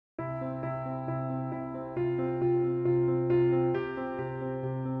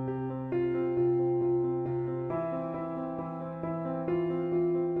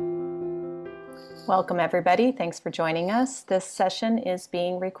Welcome everybody. Thanks for joining us. This session is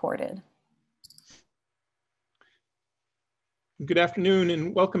being recorded. Good afternoon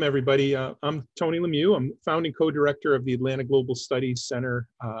and welcome everybody. I'm Tony Lemieux. I'm founding co-director of the Atlanta Global Studies Center,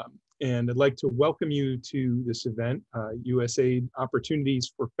 and I'd like to welcome you to this event, USAID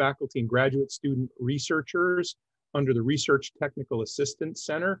Opportunities for Faculty and Graduate Student Researchers under the Research Technical Assistance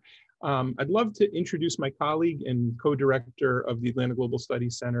Center. I'd love to introduce my colleague and co-director of the Atlanta Global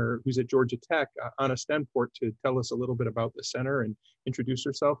Studies Center, who's at Georgia Tech, Anna Stenport, to tell us a little bit about the center and introduce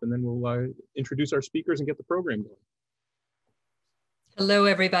herself, and then we'll introduce our speakers and get the program going. Hello,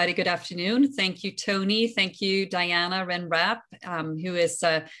 everybody. Good afternoon. Thank you, Tony. Thank you, Diana Renrap, who is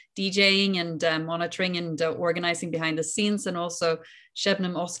DJing and monitoring and organizing behind the scenes, and also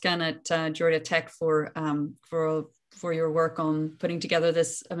Shebnem Oskan at Georgia Tech for your work on putting together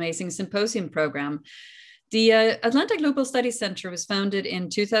this amazing symposium program. The Atlanta Global Studies Center was founded in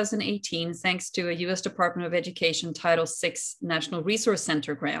 2018 thanks to a U.S. Department of Education Title VI National Resource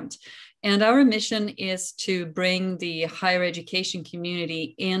Center grant. And our mission is to bring the higher education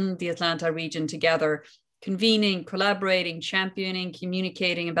community in the Atlanta region together, convening, collaborating, championing,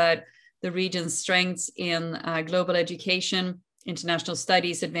 communicating about the region's strengths in global education, international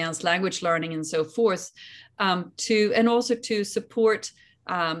studies, advanced language learning, and so forth, and also to support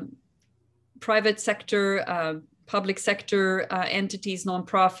private sector, public sector entities,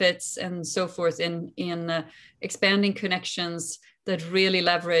 nonprofits, and so forth in expanding connections that really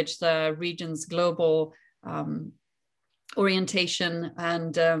leverage the region's global orientation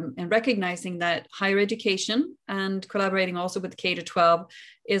and recognizing that higher education and collaborating also with K-12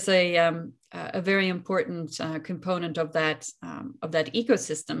 is a very important component of that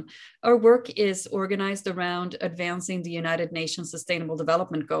ecosystem. Our work is organized around advancing the United Nations Sustainable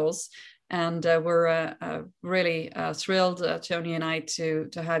Development Goals. And we're really thrilled, Tony and I, to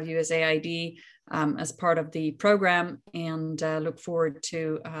have USAID as part of the program, and look forward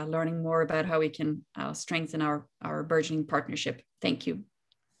to learning more about how we can strengthen our burgeoning partnership. Thank you.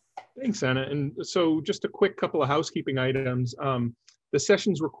 Thanks, Anna. And so just a quick couple of housekeeping items. The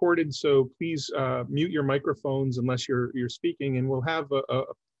session's recorded, so please mute your microphones unless you're speaking, and we'll have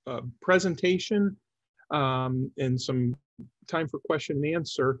a presentation and some time for question and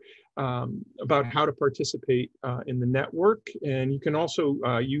answer about how to participate in the network. And you can also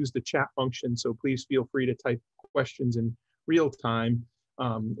use the chat function, so please feel free to type questions in real time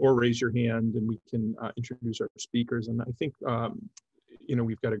or raise your hand and we can introduce our speakers. And I think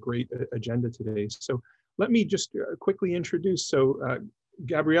we've got a great agenda today. So let me just quickly introduce. So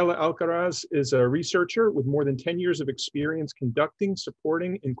Gabriela Alcaraz is a researcher with more than 10 years of experience conducting,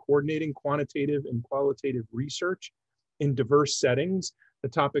 supporting, and coordinating quantitative and qualitative research in diverse settings. The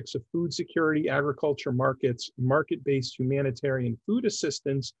topics of food security, agriculture markets, market-based humanitarian food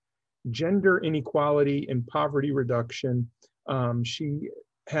assistance, gender inequality, and poverty reduction. She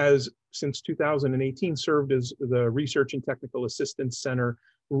has, since 2018, served as the Research and Technical Assistance Center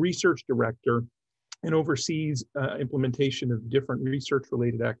Research Director and oversees implementation of different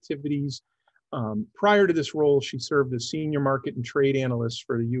research-related activities. Prior to this role, she served as Senior Market and Trade Analyst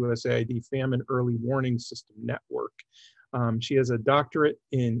for the USAID Famine Early Warning System Network. She has a doctorate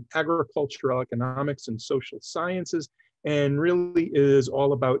in agricultural economics and social sciences, and really is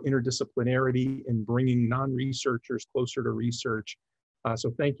all about interdisciplinarity and bringing non-researchers closer to research.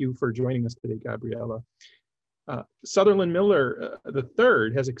 So thank you for joining us today, Gabriela. Sutherland Miller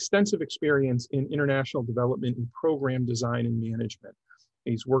III has extensive experience in international development and program design and management.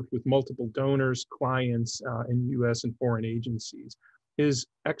 He's worked with multiple donors, clients, and U.S. and foreign agencies. His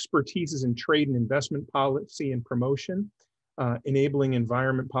expertise is in trade and investment policy and promotion, enabling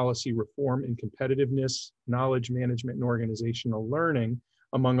environment policy reform and competitiveness, knowledge management and organizational learning,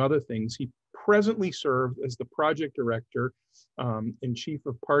 among other things. He presently served as the project director and chief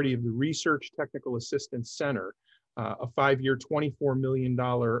of party of the Research Technical Assistance Center, a 5-year, $24 million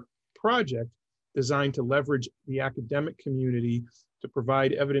project designed to leverage the academic community to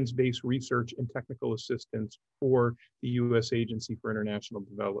provide evidence-based research and technical assistance for the U.S. Agency for International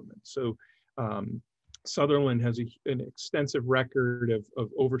Development. So Sutherland has an extensive record of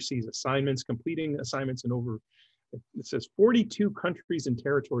overseas assignments, completing assignments in over, it says 42 countries and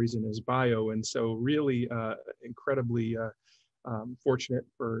territories in his bio. And so really incredibly fortunate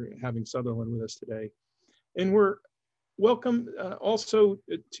for having Sutherland with us today. And we're welcome also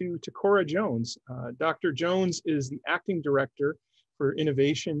to Ticora Jones. Dr. Jones is the acting director for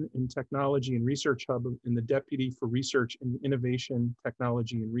Innovation and Technology and Research Hub and the Deputy for Research and Innovation,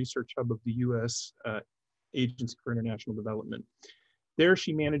 Technology and Research Hub of the U.S. Agency for International Development. There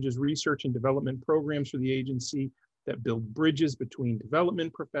she manages research and development programs for the agency that build bridges between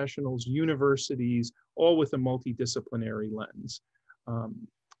development professionals, universities, all with a multidisciplinary lens.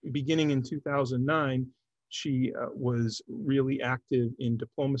 Beginning in 2009, she was really active in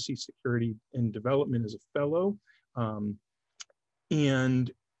diplomacy, security, and development as a fellow.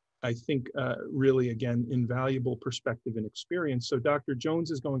 And I think really, again, invaluable perspective and experience. So Dr.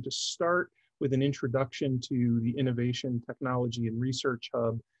 Jones is going to start with an introduction to the Innovation, Technology, and Research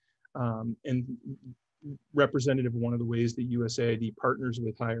Hub, and representative of one of the ways that USAID partners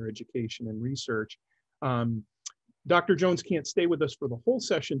with higher education and research. Dr. Jones can't stay with us for the whole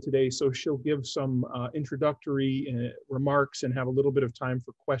session today, so she'll give some introductory remarks and have a little bit of time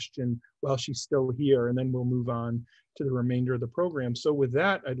for question while she's still here, and then we'll move on to the remainder of the program. So with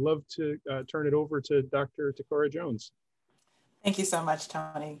that, I'd love to turn it over to Dr. Ticora Jones. Thank you so much,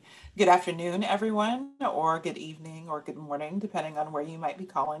 Tony. Good afternoon, everyone, or good evening or good morning, depending on where you might be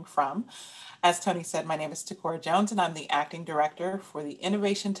calling from. As Tony said, my name is Ticora Jones, and I'm the Acting Director for the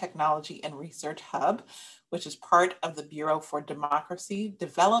Innovation, Technology, and Research Hub, which is part of the Bureau for Democracy,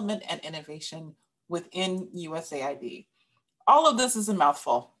 Development, and Innovation within USAID. All of this is a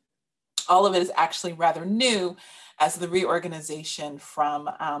mouthful. All of it is actually rather new as the reorganization from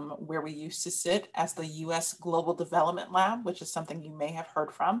where we used to sit as the US Global Development Lab, which is something you may have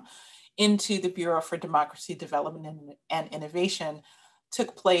heard from, into the Bureau for Democracy, Development, and Innovation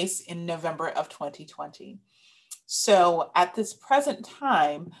took place in November of 2020. So at this present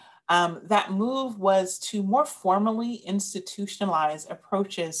time, that move was to more formally institutionalize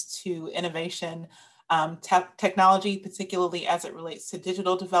approaches to innovation, technology, particularly as it relates to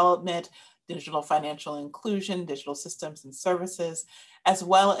digital development, digital financial inclusion, digital systems and services, as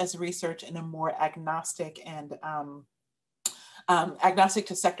well as research in a more agnostic and agnostic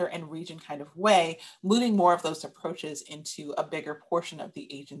to sector and region kind of way, moving more of those approaches into a bigger portion of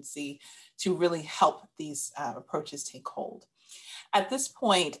the agency to really help these approaches take hold. At this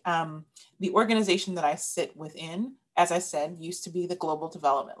point, the organization that I sit within, as I said, used to be the Global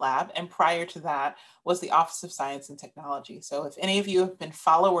Development Lab, and prior to that was the Office of Science and Technology. So if any of you have been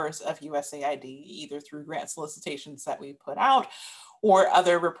followers of USAID, either through grant solicitations that we put out or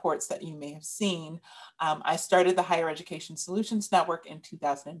other reports that you may have seen, I started the Higher Education Solutions Network in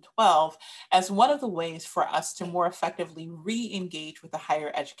 2012 as one of the ways for us to more effectively re-engage with the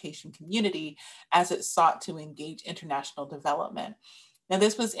higher education community as it sought to engage international development. Now,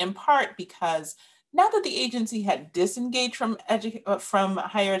 this was in part because now that the agency had disengaged from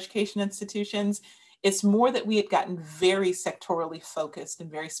higher education institutions, it's more that we had gotten very sectorally focused and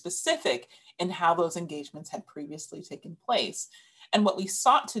very specific in how those engagements had previously taken place. And what we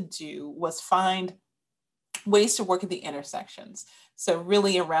sought to do was find ways to work at the intersections. So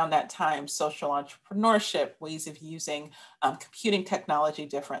really around that time, social entrepreneurship, ways of using computing technology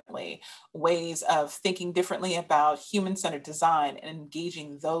differently, ways of thinking differently about human-centered design and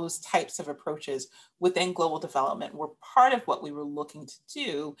engaging those types of approaches within global development were part of what we were looking to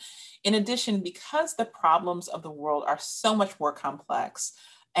do. In addition, because the problems of the world are so much more complex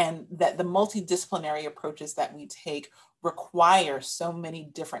and that the multidisciplinary approaches that we take require so many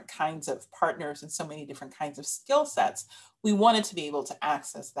different kinds of partners and so many different kinds of skill sets, we wanted to be able to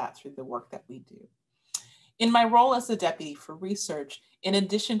access that through the work that we do. In my role as the Deputy for Research, in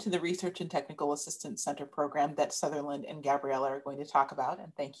addition to the Research and Technical Assistance Center program that Sutherland and Gabriella are going to talk about,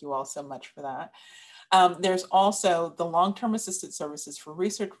 and thank you all so much for that, there's also the Long-Term Assisted Services for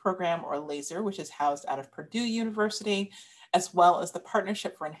Research program, or LASER, which is housed out of Purdue University, as well as the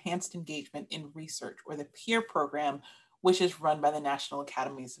Partnership for Enhanced Engagement in Research, or the PEER program, which is run by the National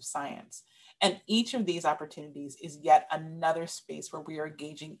Academies of Science. And each of these opportunities is yet another space where we are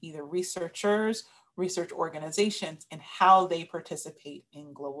engaging either researchers, research organizations, and how they participate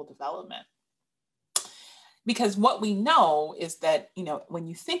in global development. Because what we know is that, when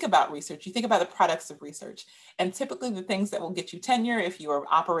you think about research, you think about the products of research, and typically the things that will get you tenure if you are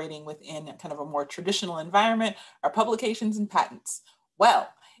operating within kind of a more traditional environment are publications and patents. Well,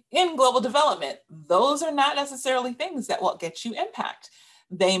 in global development, those are not necessarily things that will get you impact.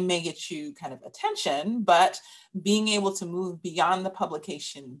 They may get you kind of attention, but being able to move beyond the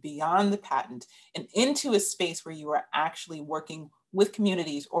publication, beyond the patent, and into a space where you are actually working with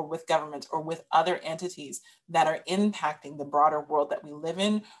communities or with governments or with other entities that are impacting the broader world that we live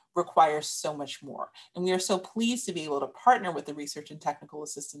in requires so much more. And we are so pleased to be able to partner with the Research and Technical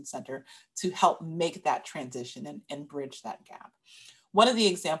Assistance Center to help make that transition and bridge that gap. One of the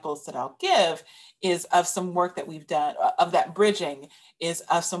examples that I'll give is of some work that we've done, of that bridging, is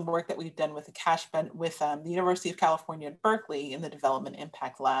of some work that we've done with the University of California at Berkeley in the Development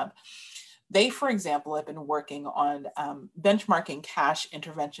Impact Lab. They, for example, have been working on benchmarking cash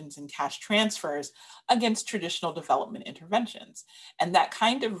interventions and cash transfers against traditional development interventions. And that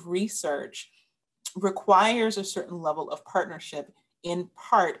kind of research requires a certain level of partnership, in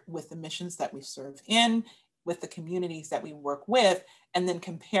part with the missions that we serve in, with the communities that we work with, and then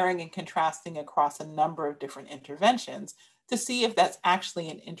comparing and contrasting across a number of different interventions to see if that's actually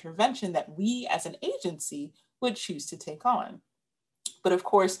an intervention that we as an agency would choose to take on. But of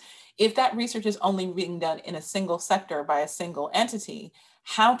course, if that research is only being done in a single sector by a single entity,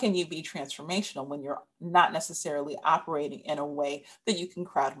 how can you be transformational when you're not necessarily operating in a way that you can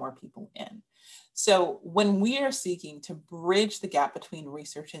crowd more people in? So when we are seeking to bridge the gap between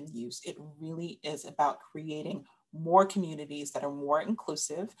research and use, it really is about creating more communities that are more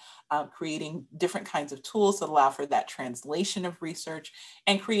inclusive, creating different kinds of tools that allow for that translation of research,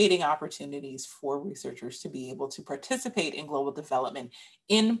 and creating opportunities for researchers to be able to participate in global development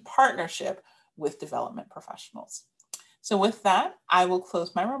in partnership with development professionals. So with that, I will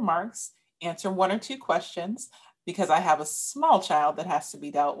close my remarks, answer one or two questions, because I have a small child that has to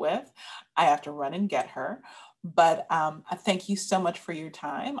be dealt with. I have to run and get her. But I thank you so much for your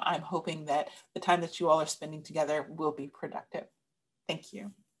time. I'm hoping that the time that you all are spending together will be productive. Thank you.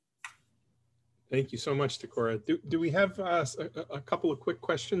 Thank you so much, Ticora. Do we have a couple of quick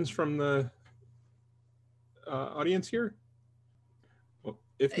questions from the audience here? Well,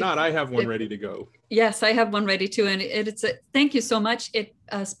 if not, I have one ready to go. Yes, I have one ready too. And thank you so much. It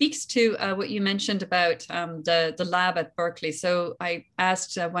speaks to what you mentioned about the lab at Berkeley. So I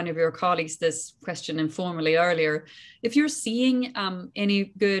asked one of your colleagues this question informally earlier. If you're seeing any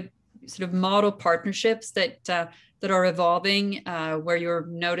good sort of model partnerships that are evolving, where you're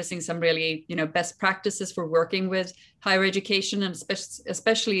noticing some really, best practices for working with higher education, and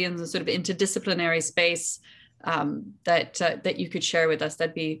especially in the sort of interdisciplinary space, that you could share with us,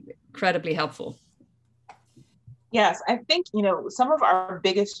 that'd be incredibly helpful. Yes, I think, some of our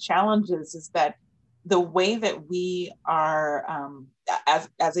biggest challenges is that the way that we are,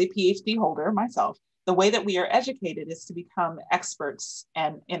 as a PhD holder myself, the way that we are educated is to become experts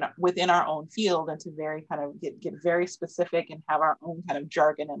and within our own field, and to very kind of get very specific and have our own kind of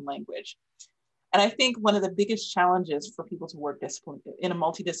jargon and language. And I think one of the biggest challenges for people to work in a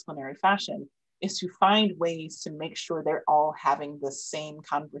multidisciplinary fashion is to find ways to make sure they're all having the same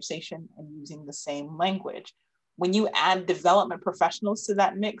conversation and using the same language. When you add development professionals to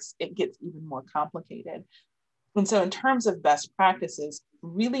that mix, it gets even more complicated. And so in terms of best practices,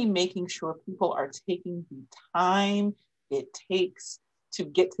 really making sure people are taking the time it takes to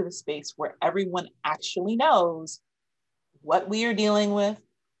get to the space where everyone actually knows what we are dealing with,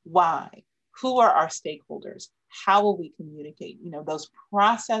 why, who are our stakeholders, how will we communicate, those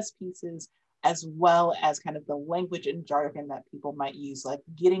process pieces, as well as kind of the language and jargon that people might use, like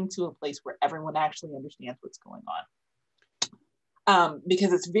getting to a place where everyone actually understands what's going on.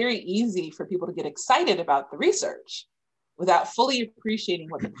 Because it's very easy for people to get excited about the research without fully appreciating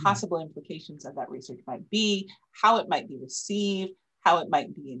what the possible implications of that research might be, how it might be received, how it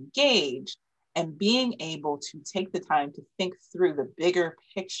might be engaged, and being able to take the time to think through the bigger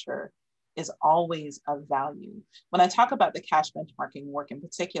picture is always of value. When I talk about the cash benchmarking work in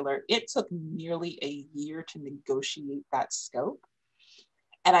particular, it took nearly a year to negotiate that scope.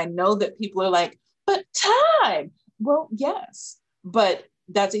 And I know that people are like, but time. Well, yes, but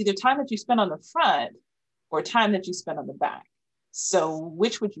that's either time that you spend on the front or time that you spend on the back. So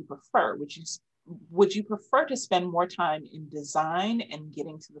which would you prefer? Would you prefer to spend more time in design and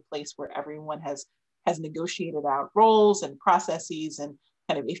getting to the place where everyone has negotiated out roles and processes, and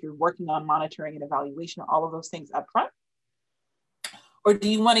kind of if you're working on monitoring and evaluation, all of those things up front? Or do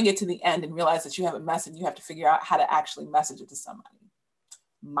you want to get to the end and realize that you have a message and you have to figure out how to actually message it to somebody?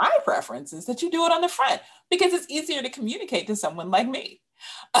 My preference is that you do it on the front, because it's easier to communicate to someone like me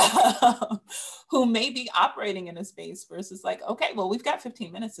who may be operating in a space versus like, okay, well, we've got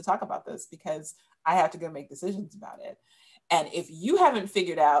 15 minutes to talk about this because I have to go make decisions about it. And if you haven't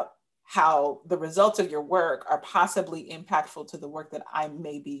figured out how the results of your work are possibly impactful to the work that I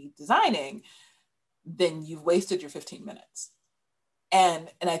may be designing, then you've wasted your 15 minutes. And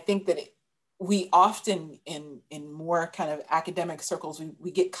I think that we often in more kind of academic circles,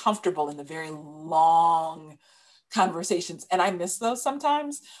 we get comfortable in the very long conversations, and I miss those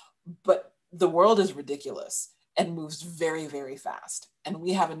sometimes, but the world is ridiculous and moves very, very fast. And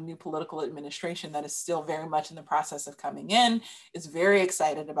we have a new political administration that is still very much in the process of coming in, is very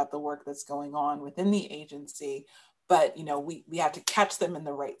excited about the work that's going on within the agency, but we have to catch them in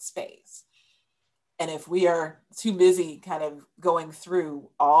the right space. And if we are too busy kind of going through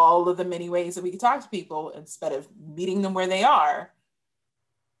all of the many ways that we can talk to people instead of meeting them where they are,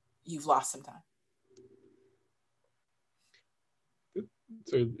 you've lost some time.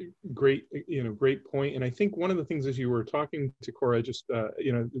 It's a great, great point. And I think one of the things as you were talking to Ticora, just,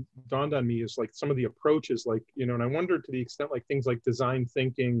 dawned on me is like some of the approaches, like, and I wonder to the extent like things like design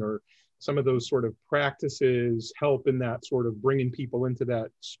thinking or some of those sort of practices help in that sort of bringing people into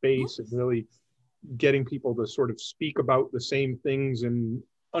that space and really getting people to sort of speak about the same things in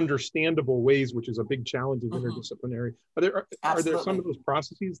understandable ways, which is a big challenge of interdisciplinary. Are there some of those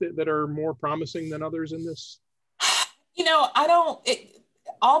processes that are more promising than others in this?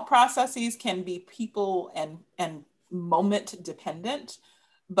 All processes can be people and moment dependent,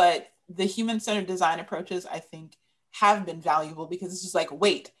 but the human-centered design approaches, I think, have been valuable because it's just like,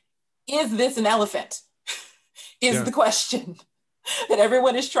 wait, is this an elephant? is the question that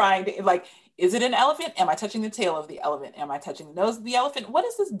everyone is trying to, like, is it an elephant? Am I touching the tail of the elephant? Am I touching the nose of the elephant? What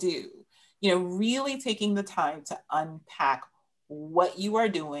does this do? Really taking the time to unpack what you are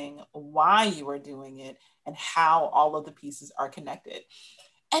doing, why you are doing it, and how all of the pieces are connected.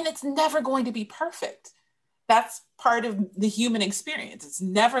 And it's never going to be perfect. That's part of the human experience. It's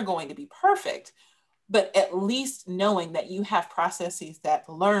never going to be perfect, but at least knowing that you have processes that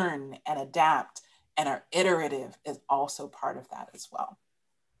learn and adapt and are iterative is also part of that as well.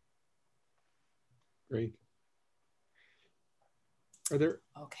 Great. Are there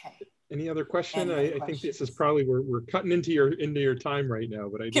any other question? I think this is probably, we're cutting into your time right now,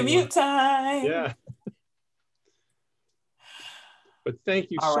 but I commute time. Yeah. But thank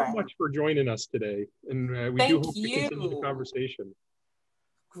you so much for joining us today. And we do hope to continue the conversation.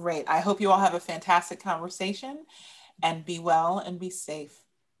 Great. I hope you all have a fantastic conversation and be well and be safe.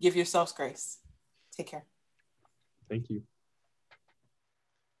 Give yourselves grace. Take care. Thank you.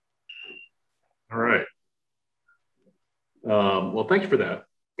 All right. Well, thanks for that.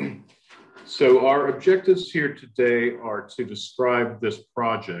 So our objectives here today are to describe this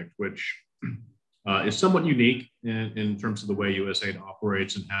project, which is somewhat unique in terms of the way USAID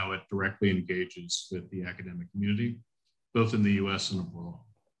operates and how it directly engages with the academic community, both in the US and abroad.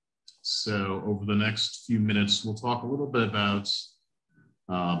 So over the next few minutes, we'll talk a little bit about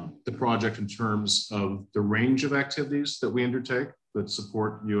the project in terms of the range of activities that we undertake that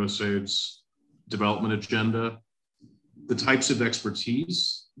support USAID's development agenda, the types of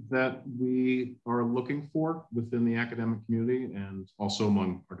expertise that we are looking for within the academic community and also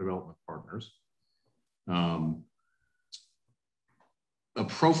among our development partners. A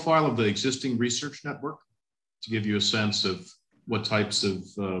profile of the existing research network to give you a sense of what types of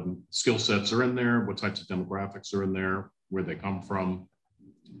skill sets are in there, what types of demographics are in there, where they come from,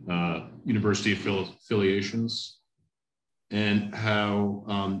 university affiliations, and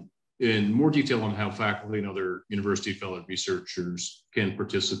how, in more detail on how faculty and other university fellow researchers can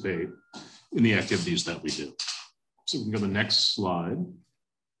participate in the activities that we do. So we can go to the next slide.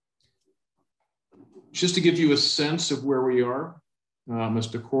 Just to give you a sense of where we are, as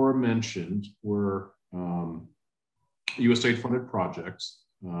Ticora mentioned, we're USAID funded projects.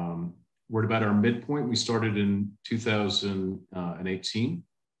 We're at about our midpoint. We started in 2018.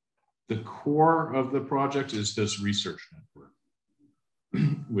 The core of the project is this research network,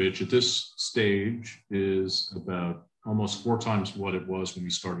 which at this stage is about almost 4 times what it was when we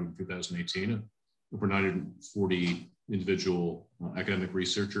started in 2018. Over 940 individual academic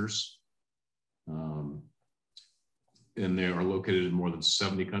researchers. And they are located in more than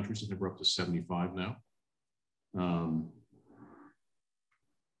 70 countries. I think we're up to 75 now.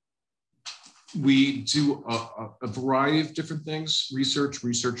 We do a variety of different things: research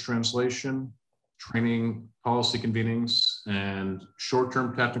translation, training, policy convenings, and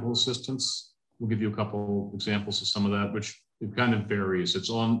short-term technical assistance. We'll give you a couple examples of some of that, which it kind of varies.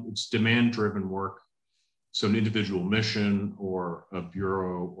 It's demand-driven work. So an individual mission or a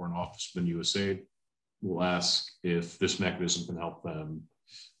bureau or an office within USAID will ask if this mechanism can help them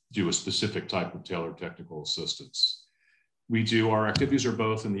do a specific type of tailored technical assistance. Our activities are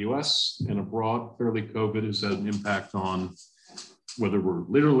both in the US and abroad. Clearly, COVID has had an impact on whether we're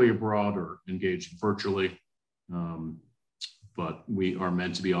literally abroad or engaging virtually, but we are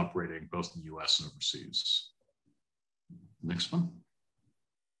meant to be operating both in the US and overseas. Next one.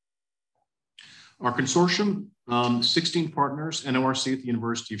 Our consortium, 16 partners. NORC at the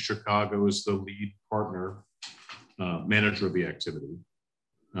University of Chicago is the lead partner, manager of the activity.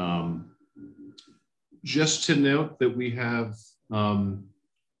 Just to note that we have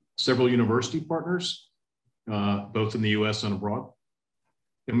several university partners, both in the US and abroad.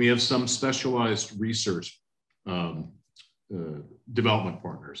 And we have some specialized research development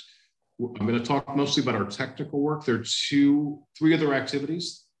partners. I'm going to talk mostly about our technical work. There are 3 other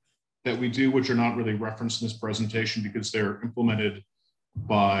activities that we do, which are not really referenced in this presentation because they're implemented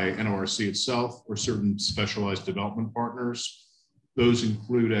by NORC itself or certain specialized development partners. Those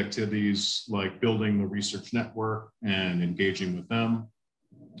include activities like building the research network and engaging with them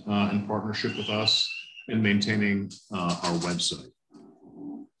in partnership with us and maintaining our website.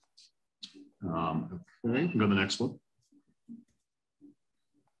 Okay, we can go to the next one.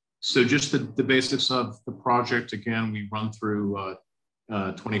 So just the basics of the project. Again, we run through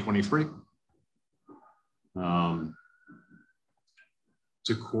 2023.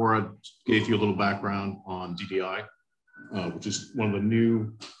 Ticora gave you a little background on DDI, which is one of the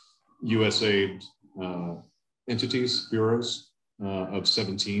new USAID entities, bureaus of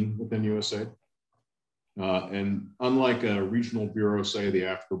 17 within USAID. And unlike a regional bureau, say the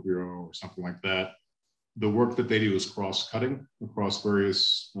Africa Bureau or something like that, the work that they do is cross-cutting across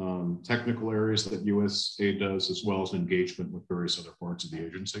various technical areas that USAID does, as well as engagement with various other parts of the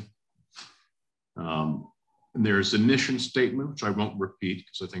agency. And there's a mission statement, which I won't repeat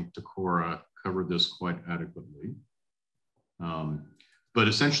because I think Ticora covered this quite adequately. But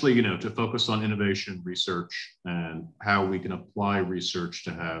essentially, you know, to focus on innovation, research, and how we can apply research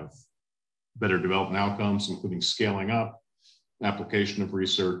to have better development outcomes, including scaling up, application of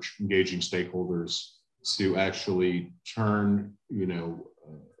research, engaging stakeholders to actually turn, you know,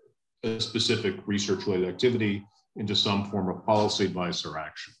 a specific research-related activity into some form of policy advice or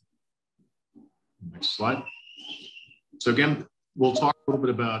action. Next slide. So again, we'll talk a little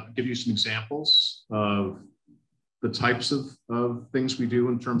bit about, give you some examples of the types of things we do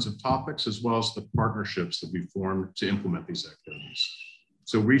in terms of topics, as well as the partnerships that we form to implement these activities.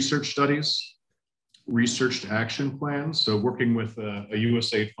 So research studies, research to action plans. So working with a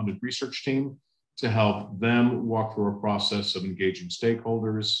USAID funded research team to help them walk through a process of engaging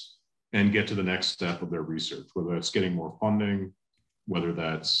stakeholders and get to the next step of their research, whether that's getting more funding, whether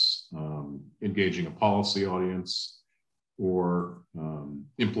that's engaging a policy audience, or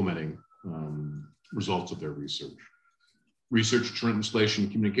implementing results of their research. Research translation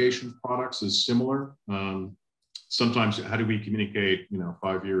communication products is similar. Sometimes, how do we communicate, you know,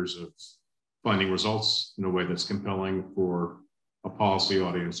 5 years of finding results in a way that's compelling for a policy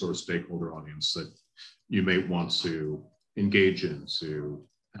audience or a stakeholder audience that you may want to engage in to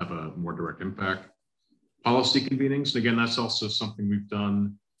have a more direct impact. Policy convenings, again, that's also something we've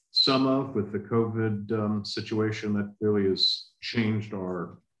done some of with the COVID situation that really has changed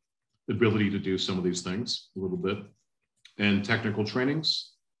our ability to do some of these things a little bit. And technical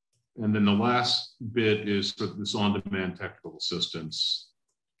trainings. And then the last bit is this on-demand technical assistance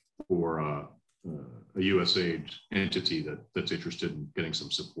for a USAID entity that's interested in getting some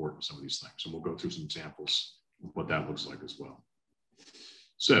support in some of these things. And we'll go through some examples of what that looks like as well.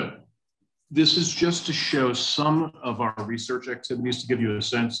 So this is just to show some of our research activities to give you a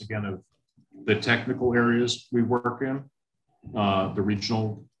sense, again, of the technical areas we work in, the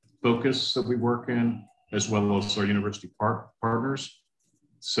regional focus that we work in, as well as our university partners.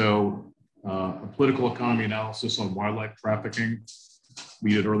 So a political economy analysis on wildlife trafficking,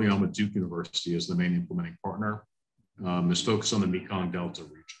 we did early on with Duke University as the main implementing partner. Is focused on the Mekong Delta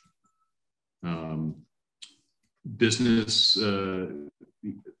region. Business,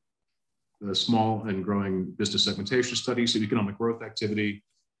 small and growing business segmentation studies, so economic growth activity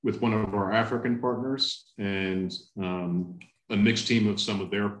with one of our African partners and a mixed team of some of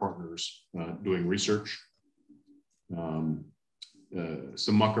their partners doing research.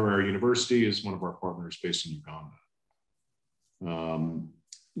 So Makerere University is one of our partners based in Uganda.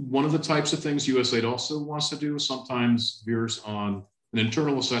 One of the types of things USAID also wants to do sometimes veers on an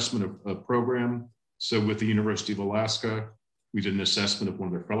internal assessment of a program. So with the University of Alaska, we did an assessment of one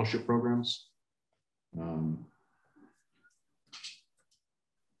of their fellowship programs. And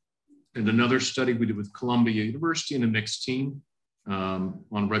another study we did with Columbia University and a mixed team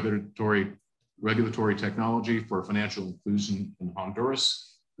on regulatory technology for financial inclusion in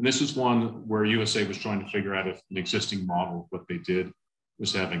Honduras. And this is one where USA was trying to figure out if an existing model of what they did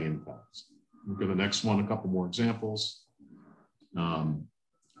was having impacts. We'll go to the next one, a couple more examples.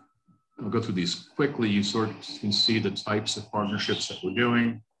 I'll go through these quickly. You sort of can see the types of partnerships that we're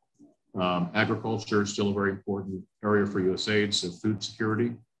doing. Agriculture is still a very important area for USAID, so food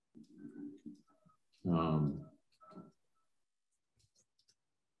security.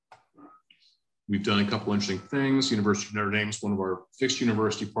 We've done a couple interesting things. University of Notre Dame is one of our fixed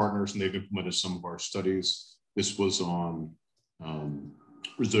university partners, and they've implemented some of our studies. This was on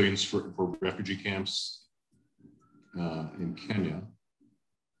resilience for refugee camps in Kenya.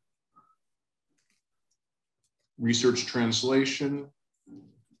 Research translation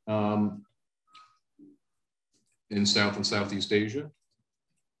in South and Southeast Asia.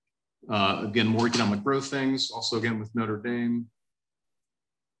 Again, more economic growth things, also again with Notre Dame.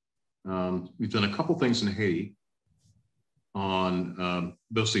 We've done a couple things in Haiti on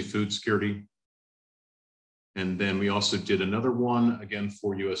mostly food security. And then we also did another one, again,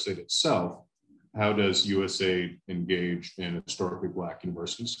 for USAID itself. How does USAID engage in historically Black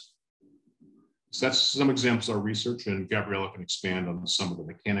universities? So that's some examples of our research, and Gabriella can expand on some of the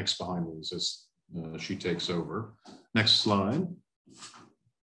mechanics behind these as she takes over. Next slide.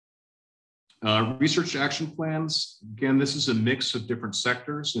 Research action plans. Again, this is a mix of different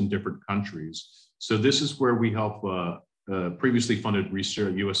sectors in different countries. So this is where we help previously funded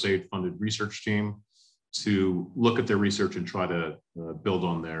research, USAID funded research team to look at their research and try to build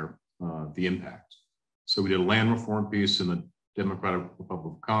on their the impact. So we did a land reform piece in the Democratic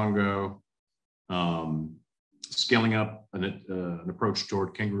Republic of Congo, scaling up an approach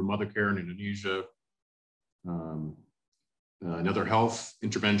toward kangaroo mother care in Indonesia, another health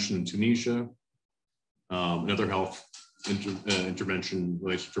intervention in Tunisia, another health intervention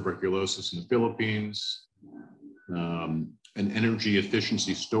related to tuberculosis in the Philippines, an energy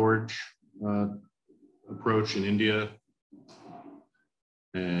efficiency storage approach in India,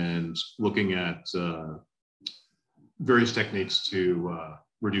 and looking at various techniques to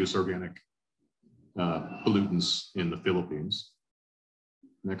reduce organic pollutants in the Philippines.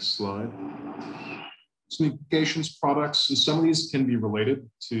 Next slide. Communications products, and some of these can be related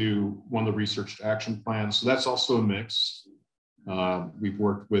to one of the research action plans. So that's also a mix. We've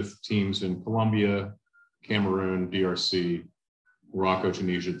worked with teams in Colombia, Cameroon, DRC, Morocco,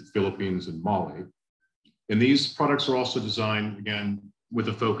 Tunisia, the Philippines, and Mali. And these products are also designed, again, with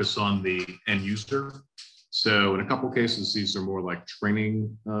a focus on the end user. So in a couple of cases, these are more like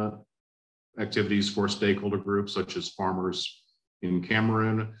training activities for stakeholder groups, such as farmers in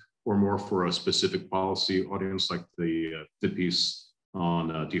Cameroon, or more for a specific policy audience, like the piece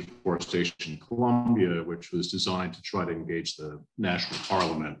on deforestation in Colombia, which was designed to try to engage the national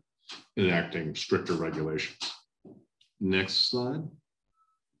parliament in enacting stricter regulations. Next slide.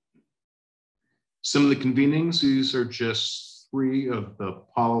 Some of the convenings, these are just 3 of the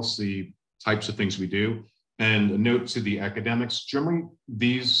policy types of things we do. And a note to the academics, generally,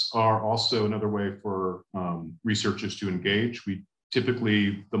 these are also another way for researchers to engage.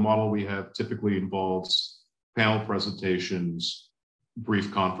 The model we have typically involves panel presentations,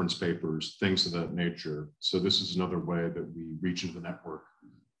 brief conference papers, things of that nature. So this is another way that we reach into the network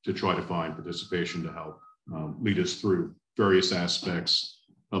to try to find participation to help lead us through various aspects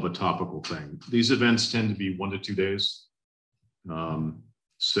of a topical thing. These events tend to be 1 to 2 days.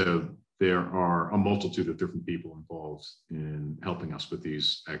 So there are a multitude of different people involved in helping us with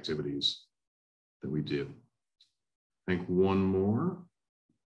these activities that we do. I think one more.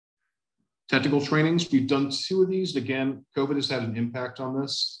 Technical trainings, we've done 2 of these. Again, COVID has had an impact on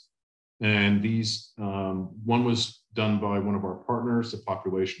this. And these, one was done by one of our partners, the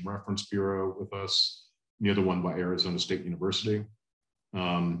Population Reference Bureau with us, the other one by Arizona State University.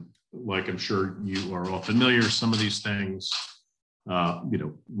 Like I'm sure you are all familiar, some of these things,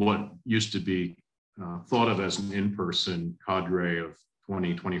 what used to be thought of as an in-person cadre of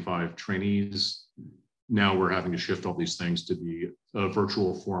 20, 25 trainees, now we're having to shift all these things to be a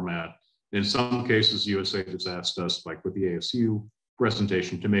virtual format. In some cases, USAID has asked us, like with the ASU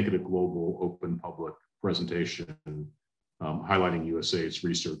presentation, to make it a global, open, public presentation, highlighting USAID's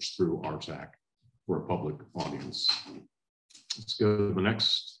research through RTAC for a public audience. Let's go to the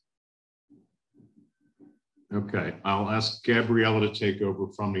next. Okay, I'll ask Gabriella to take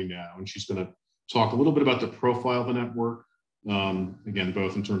over from me now, and she's going to talk a little bit about the profile of the network. Again,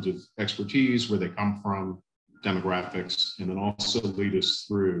 both in terms of expertise, where they come from, demographics, and then also lead us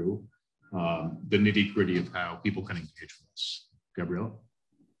through the nitty-gritty of how people can engage with us. Gabriella?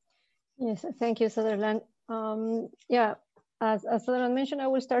 Yes, thank you, Sutherland. Yeah, as Sutherland mentioned, I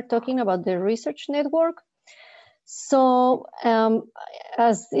will start talking about the research network. So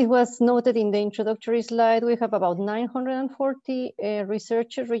as it was noted in the introductory slide, we have about 940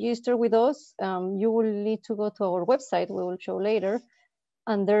 researchers registered with us. You will need to go to our website, we will show later.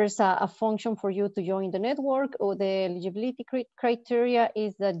 And there's a function for you to join the network, or the eligibility criteria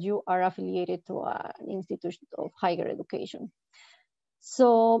is that you are affiliated to an institution of higher education.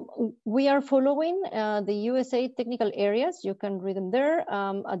 So we are following the USAID technical areas. You can read them there.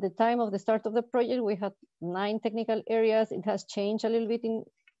 At the time of the start of the project, we had 9 technical areas. It has changed a little bit in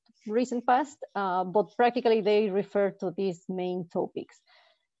recent past, but practically they refer to these main topics.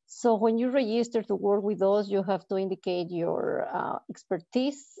 So when you register to work with us, you have to indicate your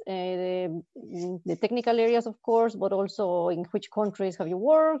expertise, the technical areas, of course, but also in which countries have you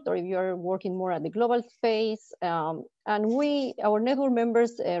worked, or if you are working more at the global space. And our network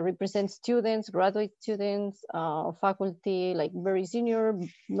members represent students, graduate students, faculty, like very senior,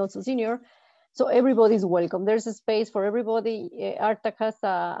 not so senior. So everybody's welcome. There's a space for everybody. RTAC has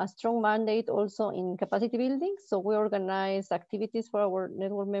a strong mandate also in capacity building. So we organize activities for our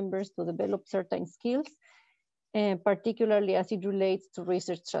network members to develop certain skills, and particularly as it relates to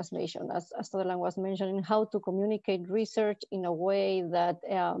research translation, as Sutherland was mentioning, how to communicate research in a way that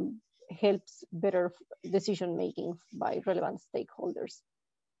helps better decision-making by relevant stakeholders.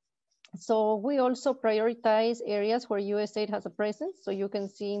 So we also prioritize areas where USAID has a presence. So you can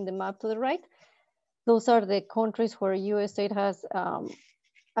see in the map to the right, those are the countries where USAID has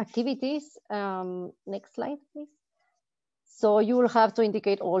activities. Next slide, please. So you will have to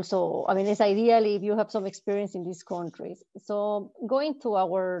indicate also, I mean, it's ideally if you have some experience in these countries. So going to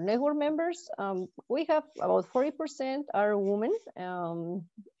our network members, we have about 40% are women.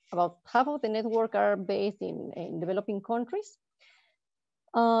 About half of the network are based in developing countries.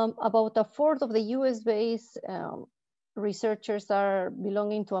 About a fourth of the US-based researchers are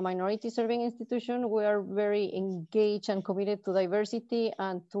belonging to a minority serving institution. We are very engaged and committed to diversity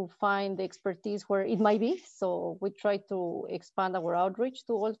and to find the expertise where it might be. So we try to expand our outreach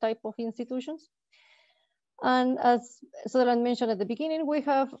to all types of institutions. And as Sutherland mentioned at the beginning, we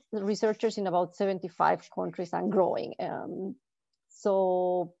have researchers in about 75 countries and growing.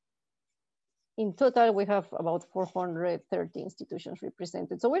 So in total, we have about 430 institutions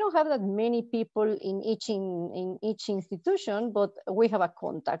represented. So we don't have that many people in each institution, but we have a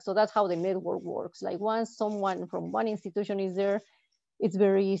contact. So that's how the network works. Like once someone from one institution is there, it's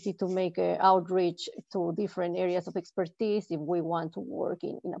very easy to make an outreach to different areas of expertise if we want to work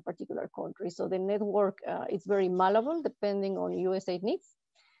in a particular country. So the network is very malleable depending on USAID needs,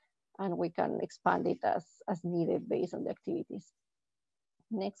 and we can expand it as needed based on the activities.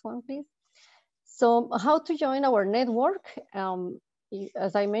 Next one, please. So how to join our network?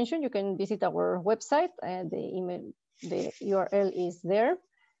 As I mentioned, you can visit our website, and the URL is there.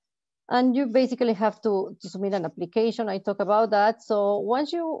 And you basically have to submit an application. I talk about that. So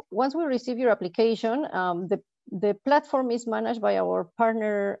once we receive your application, the platform is managed by our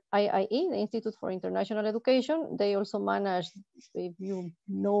partner IIE, the Institute for International Education. They also manage, if you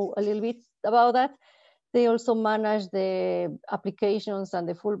know a little bit about that, they also manage the applications and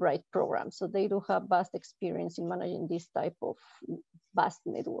the Fulbright program. So they do have vast experience in managing this type of vast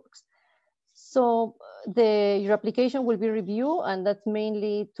networks. So your application will be reviewed, and that's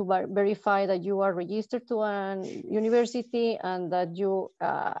mainly to verify that you are registered to a university and that you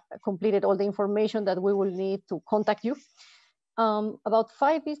completed all the information that we will need to contact you. About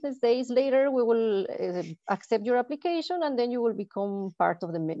 5 business days later, we will accept your application, and then you will become part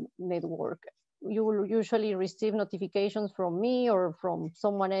of the network. You will usually receive notifications from me or from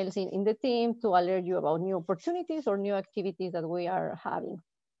someone else in the team to alert you about new opportunities or new activities that we are having.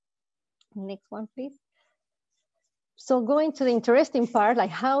 Next one, please. So going to the interesting part,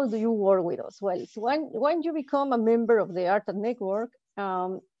 like how do you work with us? Well, when you become a member of the RTAC network,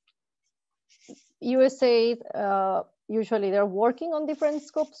 USAID, usually they're working on different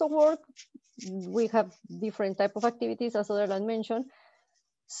scopes of work. We have different type of activities, as Sutherland mentioned.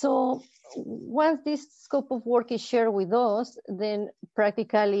 So once this scope of work is shared with us, then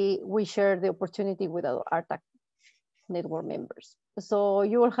practically we share the opportunity with our RTAC network members. So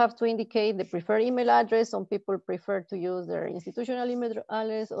you will have to indicate the preferred email address. Some people prefer to use their institutional email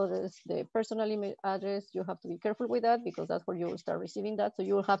address, others the personal email address. You have to be careful with that because that's where you will start receiving that. So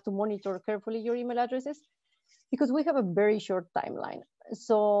you will have to monitor carefully your email addresses because we have a very short timeline.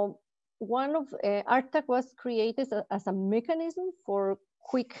 So one of RTAC was created as a mechanism for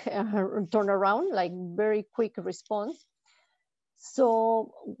quick turnaround, like very quick response.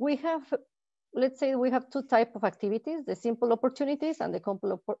 So we have, let's say we have 2 types of activities, the simple opportunities and the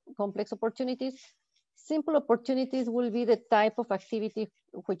complex opportunities. Simple opportunities will be the type of activity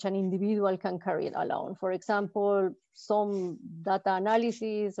which an individual can carry alone. For example, some data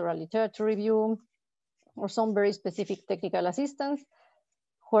analysis or a literature review or some very specific technical assistance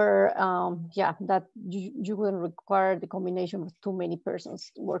where, that you will require the combination of too many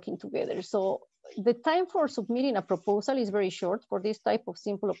persons working together. So the time for submitting a proposal is very short. For this type of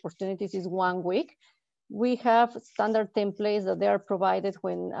simple opportunities is 1 week. We have standard templates that they are provided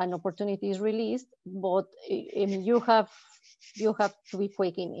when an opportunity is released, but you have to be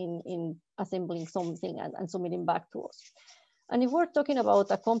quick in assembling something and submitting back to us. And if we're talking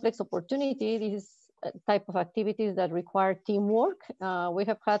about a complex opportunity, this is type of activities that require teamwork. We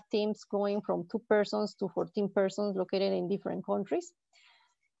have had teams going from 2 persons to 14 persons located in different countries.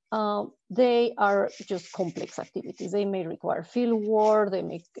 They are just complex activities. They may require field work, they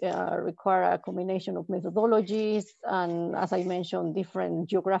may require a combination of methodologies, and as I mentioned, different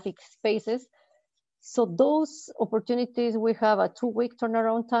geographic spaces. So those opportunities, we have a 2-week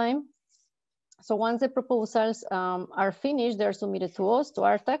turnaround time. So once the proposals are finished, they're submitted to us, to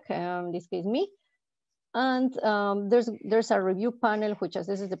RTAC, in this case me. And there's a review panel which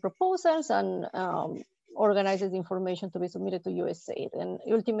assesses the proposals and organizes information to be submitted to USAID. And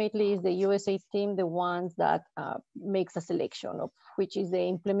ultimately, is the USAID team the ones that makes a selection of which is the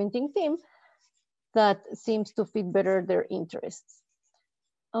implementing team that seems to fit better their interests.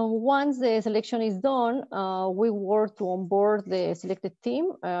 Once the selection is done, we work to onboard the selected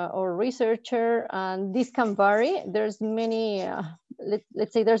team or researcher, and this can vary. There's many,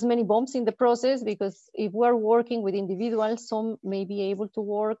 let's say there's many bumps in the process, because if we're working with individuals, some may be able to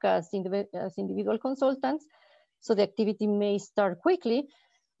work as individual consultants, so the activity may start quickly.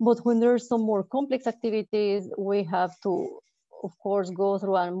 But when there's some more complex activities, we have to, of course, go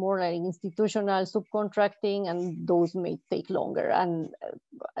through a more like institutional subcontracting, and those may take longer. And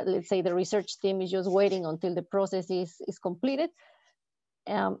let's say the research team is just waiting until the process is completed.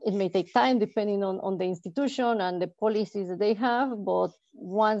 It may take time depending on the institution and the policies that they have, but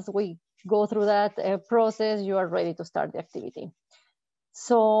once we go through that process, you are ready to start the activity.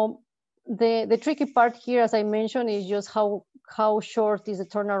 So the tricky part here, as I mentioned, is just how short is the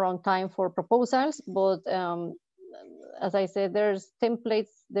turnaround time for proposals. But as I said, there's templates,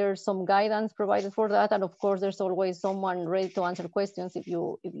 there's some guidance provided for that, and of course, there's always someone ready to answer questions if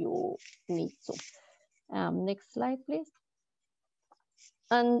you need to. Next slide, please.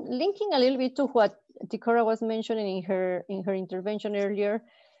 And linking a little bit to what Ticora was mentioning in her intervention earlier,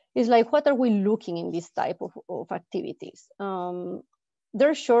 is like, what are we looking in this type of activities? There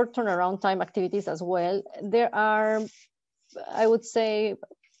are short turnaround time activities as well. There are, I would say,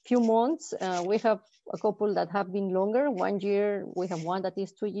 few months. We have a couple that have been longer, 1 year. We have one that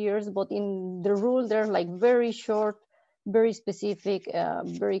is 2 years, but in the rule, they're like very short, very specific,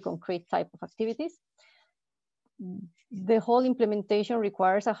 very concrete type of activities. The whole implementation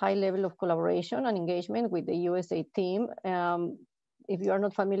requires a high level of collaboration and engagement with the USAID team. If you are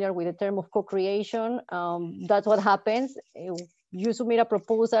not familiar with the term of co-creation, that's what happens. You submit a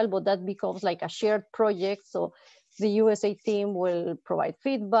proposal, but that becomes like a shared project. So the USAID team will provide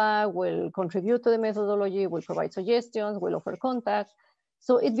feedback, will contribute to the methodology, will provide suggestions, will offer contact.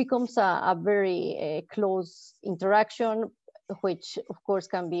 So it becomes a very close interaction, which of course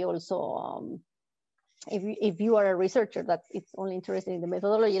can be also, if you are a researcher that it's only interested in the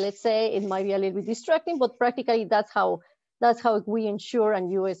methodology, let's say, it might be a little bit distracting, but practically that's how we ensure,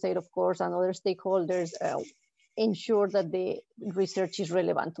 and USAID, of course, and other stakeholders ensure that the research is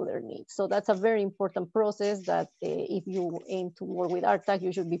relevant to their needs. So that's a very important process that if you aim to work with RTAC,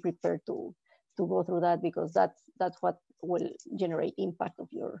 you should be prepared to go through that, because that's what will generate impact of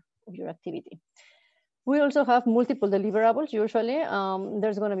your activity. We also have multiple deliverables usually.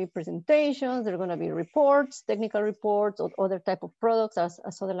 There's going to be presentations, there's going to be reports, technical reports, or other type of products, as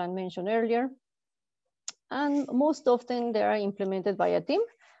Sutherland mentioned earlier. And most often they are implemented by a team.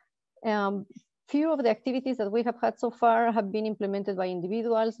 Few of the activities that we have had so far have been implemented by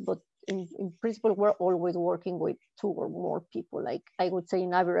individuals, but in principle, we're always working with 2 or more people. Like I would say,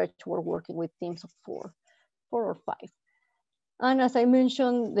 in average, we're working with teams of 4 or 5. And as I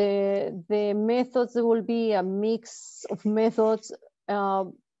mentioned, the methods will be a mix of methods.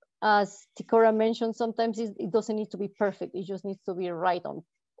 As Ticora mentioned, sometimes it doesn't need to be perfect. It just needs to be right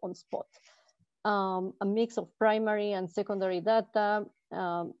on spot. A mix of primary and secondary data.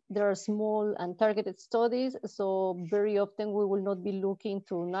 There are small and targeted studies. So very often we will not be looking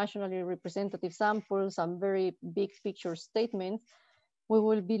to nationally representative samples and very big picture statements. We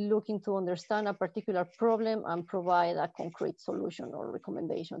will be looking to understand a particular problem and provide a concrete solution or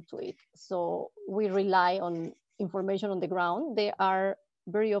recommendation to it. So we rely on information on the ground. They are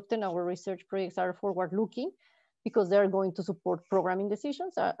very often, our research projects are forward-looking, because they're going to support programming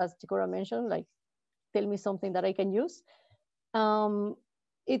decisions, as Ticora mentioned, like, tell me something that I can use.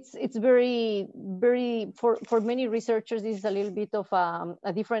 It's very, for many researchers, this is a little bit of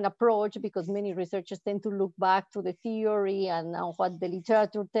a different approach, because many researchers tend to look back to the theory and what the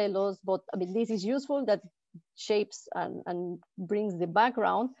literature tells us. But I mean, this is useful, that shapes and brings the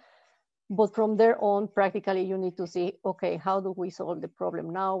background. But from there on, practically, you need to see, okay, how do we solve the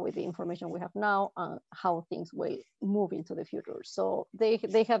problem now with the information we have now, and how things will move into the future. So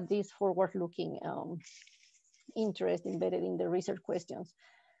they have this forward-looking interest embedded in the research questions.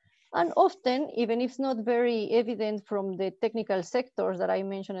 And often, even if it's not very evident from the technical sectors that I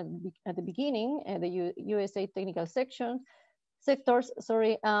mentioned at the beginning, the USAID technical sectors,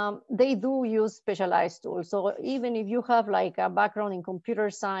 they do use specialized tools. So even if you have like a background in computer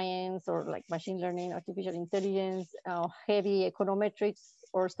science or like machine learning, artificial intelligence, heavy econometrics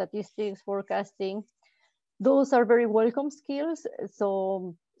or statistics, forecasting, those are very welcome skills.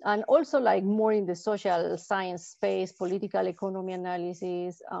 So, and also like more in the social science space, political economy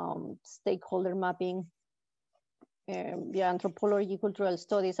analysis, stakeholder mapping, anthropology, cultural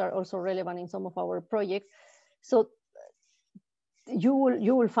studies are also relevant in some of our projects. So you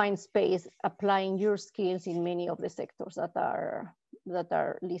will find space applying your skills in many of the sectors that are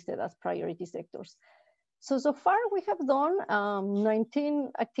listed as priority sectors. So far we have done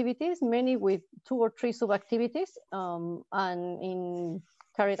 19 activities, many with 2 or 3 sub-activities, and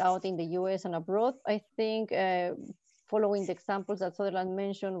carried out in the US and abroad. I think following the examples that Sutherland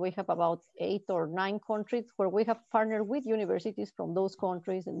mentioned, we have about 8 or 9 countries where we have partnered with universities from those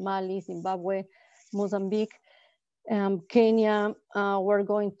countries in Mali, Zimbabwe, Mozambique, Kenya. We're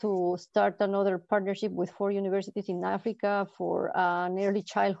going to start another partnership with 4 universities in Africa for an early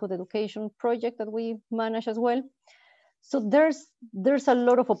childhood education project that we manage as well. So there's a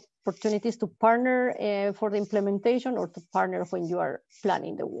lot of opportunities to partner for the implementation or to partner when you are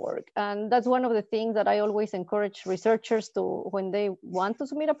planning the work. And that's one of the things that I always encourage researchers to, when they want to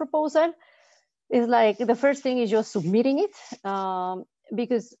submit a proposal, is like the first thing is just submitting it.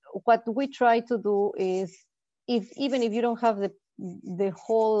 Because what we try to do is, even if you don't have the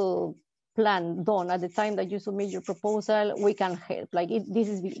whole plan done at the time that you submit your proposal, we can help. Like this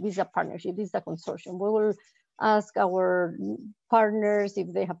is a partnership, this is a consortium. We will ask our partners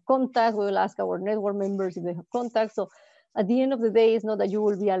if they have contacts. We will ask our network members if they have contacts. So at the end of the day, it's not that you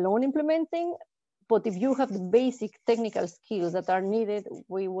will be alone implementing, but if you have the basic technical skills that are needed,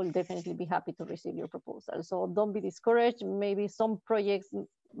 we will definitely be happy to receive your proposal. So don't be discouraged. Maybe some projects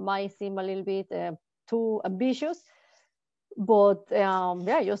might seem a little bit too ambitious, but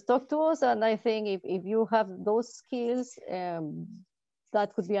just talk to us. And I think if you have those skills,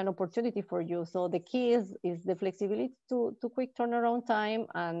 that could be an opportunity for you. So the key is the flexibility to quick turnaround time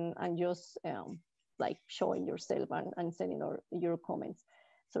and just like showing yourself and sending your comments,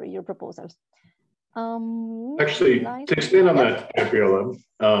 your proposals. Actually, to expand on that, Gabriela,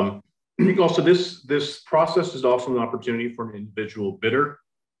 also this process is also an opportunity for an individual bidder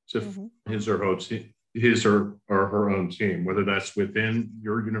to his or her own team, whether that's within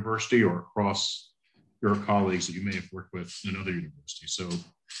your university or across your colleagues that you may have worked with in other universities. So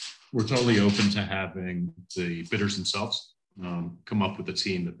we're totally open to having the bidders themselves come up with the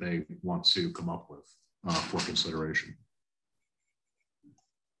team that they want to come up with for consideration.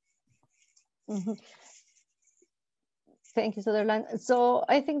 Thank you, Sutherland. So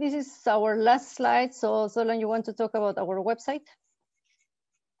I think this is our last slide. So Sutherland, you want to talk about our website?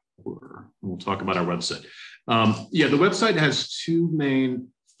 We'll talk about our website. The website has 2 main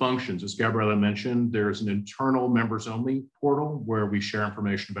functions. As Gabriela mentioned, there's an internal members only portal where we share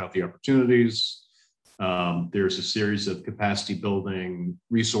information about the opportunities. There's a series of capacity building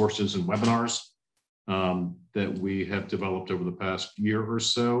resources and webinars that we have developed over the past year or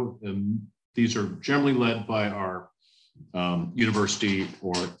so. And these are generally led by our university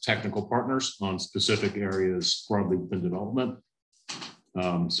or technical partners on specific areas broadly within development.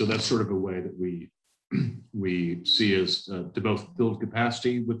 So that's sort of a way that we see as to both build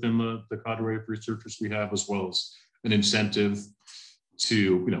capacity within the cadre of researchers we have, as well as an incentive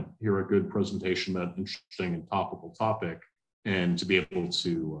to hear a good presentation about an interesting and topical topic, and to be able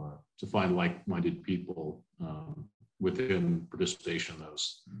to find like-minded people within participation in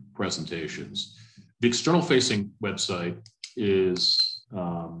those presentations. The external-facing website is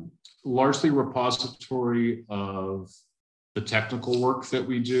largely a repository of the technical work that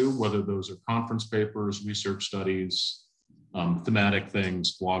we do, whether those are conference papers, research studies, thematic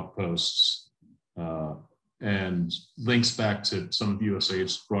things, blog posts, and links back to some of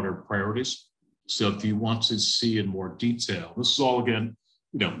USAID's broader priorities. So if you want to see in more detail, this is all, again,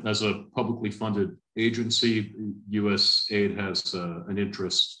 as a publicly funded agency, USAID has an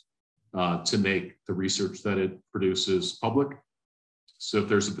interest to make the research that it produces public. So if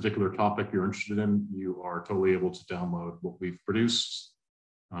there's a particular topic you're interested in, you are totally able to download what we've produced,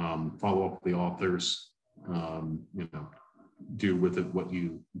 follow up with the authors, do with it what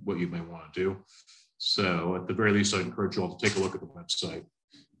you may want to do. So at the very least, I encourage you all to take a look at the website.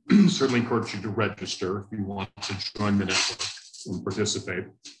 Certainly encourage you to register if you want to join the network and participate.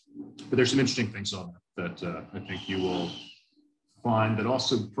 But there's some interesting things on it that I think you will find that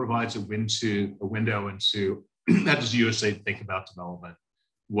also provides a window into how does USAID think about development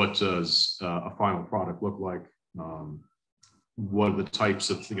what does a final product look like? What are the types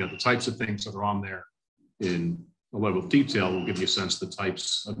of, the types of things that are on there in a level of detail will give you a sense of the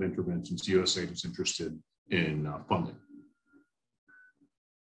types of interventions USAID is interested in funding.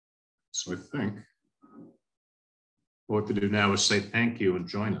 So I think what to do now is say thank you and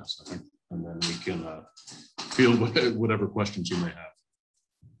join us, I think, and then we can field whatever questions you may have.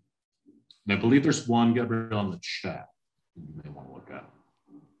 And I believe there's one, Gabrielle, in the chat you may want to look at.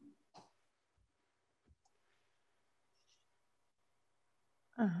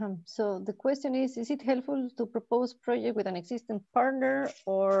 So the question is it helpful to propose project with an existing partner,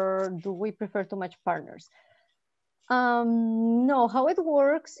 or do we prefer to match partners? No, how it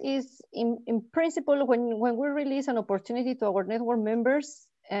works is in principle, when we release an opportunity to our network members,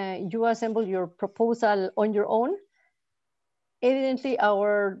 you assemble your proposal on your own. Evidently,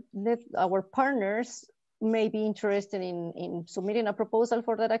 our partners may be interested in submitting a proposal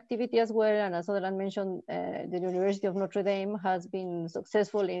for that activity as well. And as Sutherland mentioned, the University of Notre Dame has been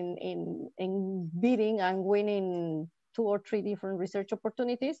successful in bidding and winning 2 or 3 different research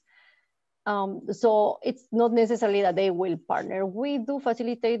opportunities. So it's not necessarily that they will partner. We do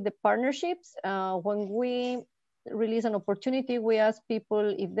facilitate the partnerships. When we release an opportunity, we ask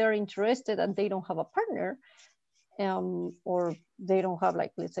people if they're interested and they don't have a partner, or they don't have,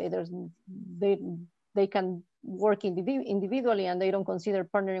 like, let's say they can work individually and they don't consider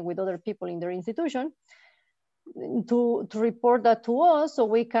partnering with other people in their institution, to report that to us so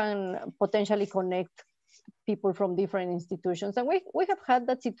we can potentially connect people from different institutions. And we have had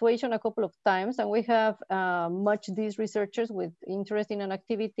that situation a couple of times, and we have matched these researchers with interest in an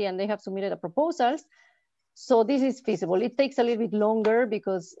activity, and they have submitted a proposals. So this is feasible. It takes a little bit longer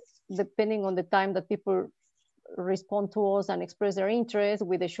because depending on the time that people respond to us and express their interest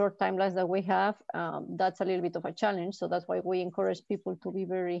with the short timelines that we have, that's a little bit of a challenge. So that's why we encourage people to be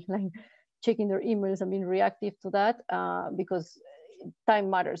very checking their emails and being reactive to that, because time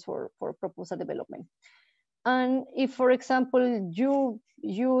matters for proposal development. And if, for example,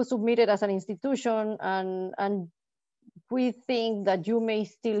 you submitted as an institution and we think that you may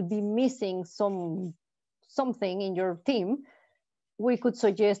still be missing something in your team, we could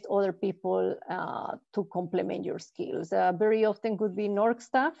suggest other people to complement your skills. Very often could be NORC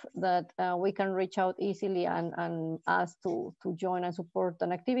staff that we can reach out easily and ask to join and support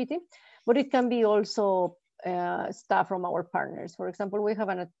an activity. But it can be also staff from our partners. For example, we have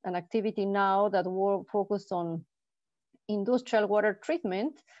an activity now that will focus on industrial water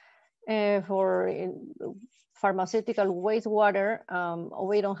treatment for pharmaceutical wastewater.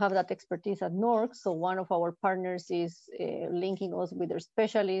 We don't have that expertise at NORC, so one of our partners is linking us with their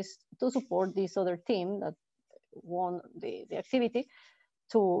specialists to support this other team that won the activity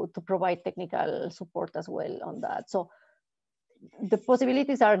to provide technical support as well on that. So the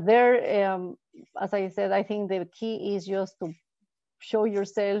possibilities are there. As I said, I think the key is just to show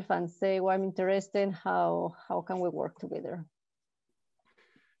yourself and say, well, I'm interested, how can we work together?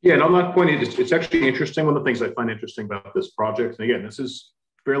 Yeah, and on that point, it's actually interesting. One of the things I find interesting about this project, and again, this is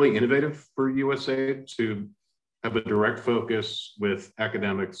fairly innovative for USAID to have a direct focus with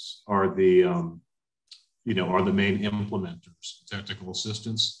academics are the main implementers, technical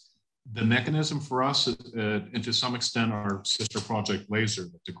assistants. The mechanism for us, and to some extent our sister project LASER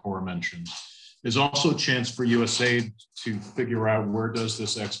that Ticora mentioned, is also a chance for USAID to figure out where does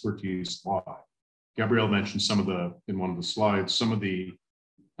this expertise lie. Gabrielle mentioned in one of the slides, some of the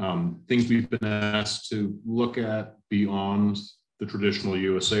things we've been asked to look at beyond the traditional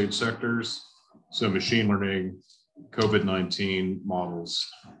USAID sectors. So machine learning, COVID-19 models.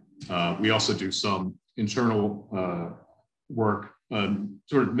 We also do some internal work,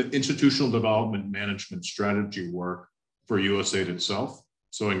 sort of institutional development management strategy work for USAID itself.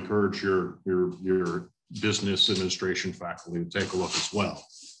 So I encourage your business administration faculty to take a look as well,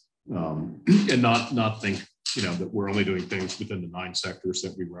 and not think that we're only doing things within the 9 sectors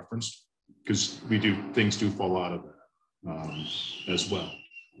that we referenced, because things do fall out of that as well.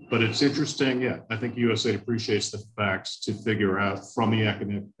 But it's interesting, yeah. I think USAID appreciates the facts to figure out from the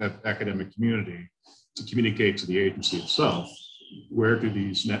academic community to communicate to the agency itself, where do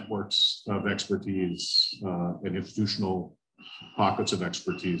these networks of expertise and institutional pockets of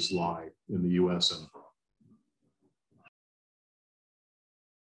expertise lie in the US and abroad.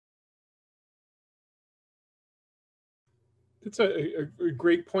 That's a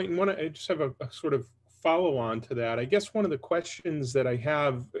great point. And I just have a sort of follow on to that. I guess one of the questions that I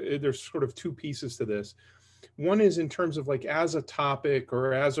have, there's sort of 2 pieces to this. One is in terms of as a topic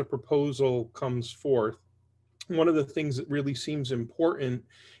or as a proposal comes forth, one of the things that really seems important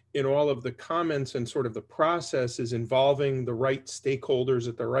in all of the comments and sort of the process is involving the right stakeholders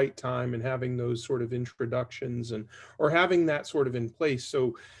at the right time and having those sort of introductions and or having that sort of in place.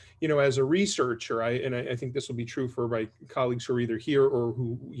 So, you know, as a researcher, I think this will be true for my colleagues who are either here or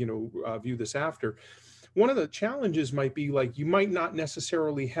who, you know, view this after. One of the challenges might be like you might not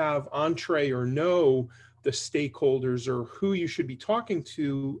necessarily have entree or know the stakeholders or who you should be talking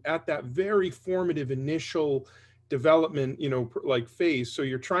to at that very formative initial development, you know, like phase. So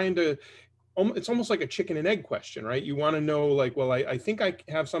you're trying to, it's almost like a chicken and egg question, right? You want to know like, well, I think I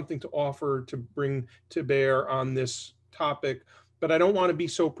have something to offer to bring to bear on this topic, but I don't want to be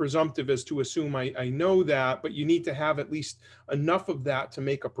so presumptive as to assume I know that, but you need to have at least enough of that to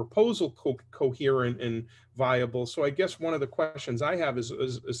make a proposal coherent and viable. So I guess one of the questions I have is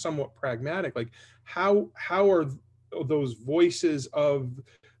somewhat pragmatic, like how are those voices of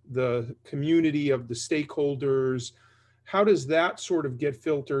the community, of the stakeholders, how does that sort of get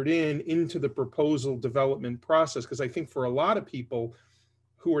filtered into the proposal development process? Because I think for a lot of people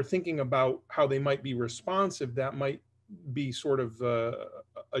who are thinking about how they might be responsive, that might be sort of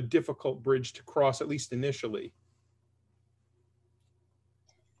a difficult bridge to cross, at least initially.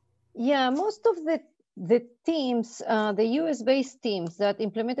 Yeah, most of the teams, the US-based teams that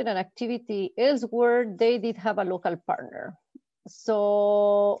implemented an activity elsewhere, they did have a local partner.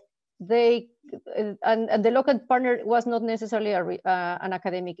 So they, and the local partner was not necessarily an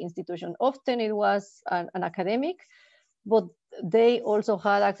academic institution. Often it was an academic, but they also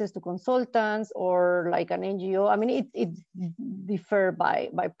had access to consultants or like an NGO. I mean, it differed by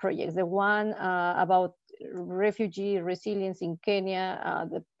projects. The one about refugee resilience in Kenya,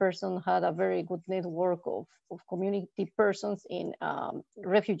 the person had a very good network of community persons in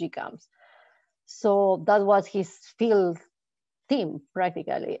refugee camps. So that was his field team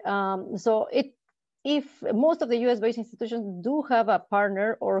practically. So if most of the US-based institutions do have a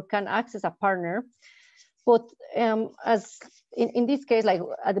partner or can access a partner, but as in this case, like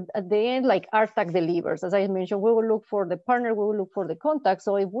at the end, like RTAC delivers, as I mentioned, we will look for the partner, we will look for the contact.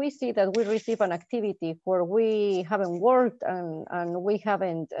 So if we see that we receive an activity where we haven't worked and we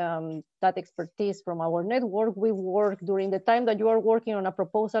haven't that expertise from our network, we work during the time that you are working on a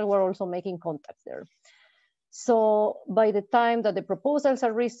proposal, we're also making contacts there. So by the time that the proposals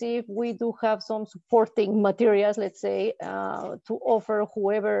are received, we do have some supporting materials, let's say, to offer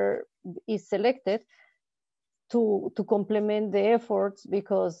whoever is selected to complement the efforts,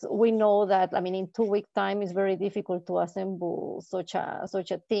 because we know that, I mean, in 2 week time it's very difficult to assemble such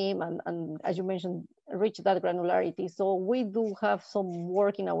a team and as you mentioned, reach that granularity. So we do have some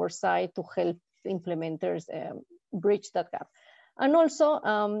work in our side to help implementers bridge that gap. And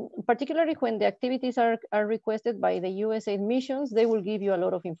also, particularly when the activities are requested by the USAID missions, they will give you a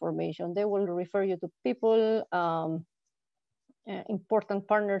lot of information. They will refer you to people, important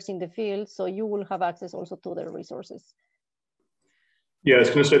partners in the field, so you will have access also to their resources. Yeah, I was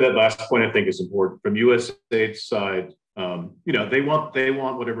going to say that last point I think is important. From USAID's side, you know, they want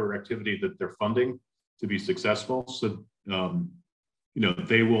whatever activity that they're funding to be successful. So, you know,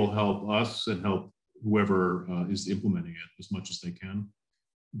 they will help us and help whoever is implementing it as much as they can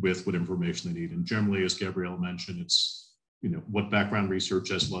with what information they need. And generally, as Gabrielle mentioned, it's, you know, what background research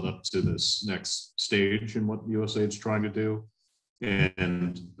has led up to this next stage and what USAID is trying to do.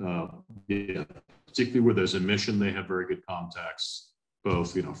 And yeah, particularly where there's a mission, they have very good contacts,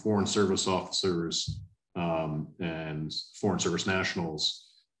 both, you know, foreign service officers and foreign service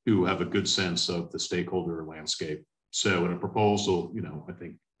nationals who have a good sense of the stakeholder landscape. So in a proposal, you know, I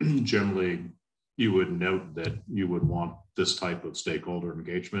think generally you would note that you would want this type of stakeholder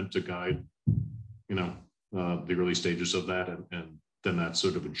engagement to guide, you know, the early stages of that, and then that's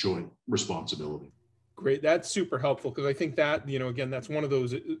sort of a joint responsibility. Great, that's super helpful, because I think that, you know, again, that's one of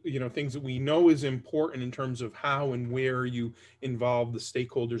those, you know, things that we know is important in terms of how and where you involve the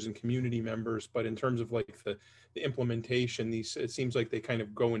stakeholders and community members, but in terms of like the implementation, it seems like they kind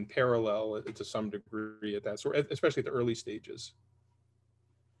of go in parallel to some degree at that sort, especially at the early stages.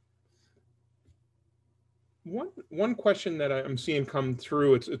 One question that I'm seeing come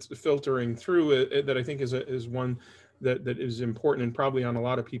through, it's filtering through it, that I think is one that is important and probably on a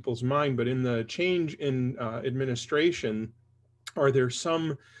lot of people's mind. But in the change in administration, are there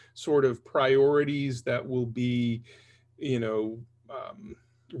some sort of priorities that will be, you know,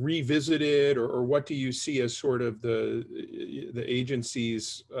 revisited, or what do you see as sort of the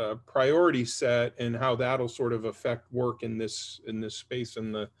agency's priority set, and how that'll sort of affect work in this space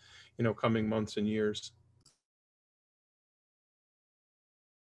in the, you know, coming months and years?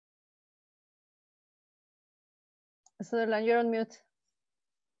 Sutherland, you're on mute.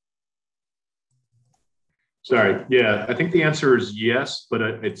 Sorry. Yeah, I think the answer is yes, but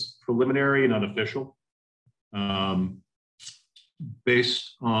it's preliminary and unofficial.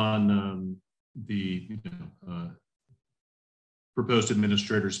 Based on the proposed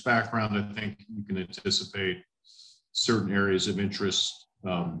administrator's background, I think you can anticipate certain areas of interest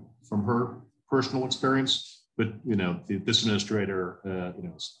from her personal experience. But this administrator,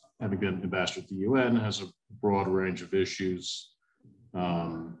 having been ambassador to the UN, has a broad range of issues.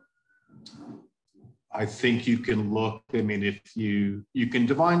 I think you can look. I mean, if you can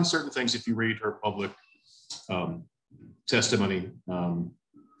divine certain things if you read her public testimony from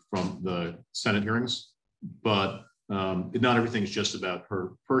the Senate hearings, but not everything is just about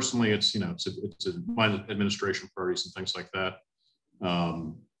her personally. It's it's my administration priorities and things like that,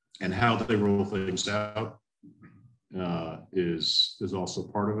 and how they roll things out is also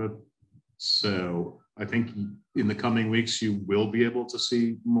part of it. So I think in the coming weeks you will be able to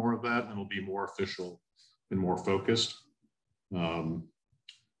see more of that, and it'll be more official and more focused.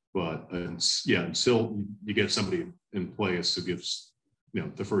 But yeah, until you get somebody in place who gives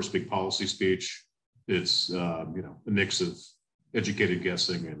the first big policy speech, it's a mix of educated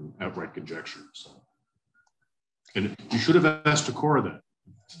guessing and outright conjecture. So, and you should have asked Ticora that.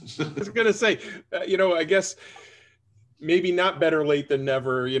 I was going to say, I guess maybe not better late than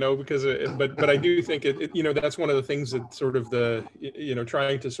never, because but I do think that's one of the things that sort of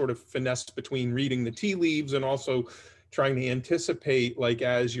trying to sort of finesse between reading the tea leaves and also trying to anticipate, like,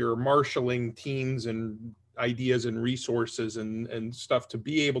 as you're marshaling teams and ideas and resources and stuff to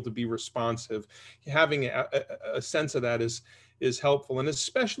be able to be responsive, having a sense of that is helpful, and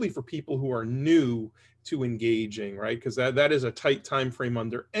especially for people who are new to engaging, right? Because that is a tight time frame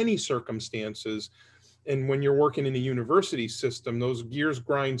under any circumstances. And when you're working in a university system, those gears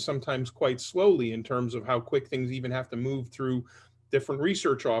grind sometimes quite slowly in terms of how quick things even have to move through different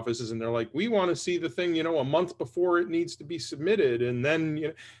research offices. And they're like, we want to see the thing, a month before it needs to be submitted. And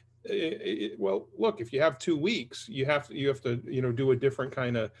then, well, look, if you have 2 weeks, you have to do a different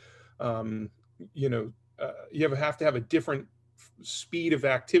kind of, you have to have a different speed of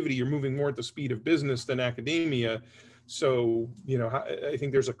activity. You're moving more at the speed of business than academia. So, I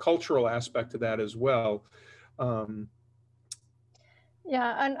think there's a cultural aspect to that as well.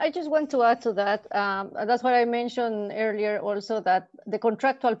 Yeah, and I just want to add to that. That's what I mentioned earlier also, that the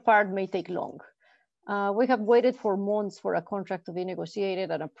contractual part may take long. We have waited for months for a contract to be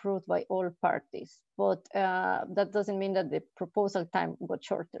negotiated and approved by all parties, but that doesn't mean that the proposal time got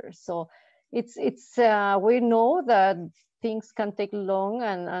shorter. So it's we know that things can take long,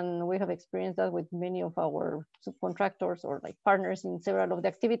 and we have experienced that with many of our subcontractors or like partners in several of the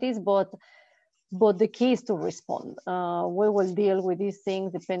activities, but the key is to respond. We will deal with these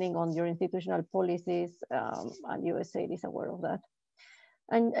things depending on your institutional policies, and USAID is aware of that.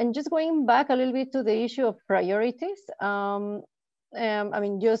 And just going back a little bit to the issue of priorities, I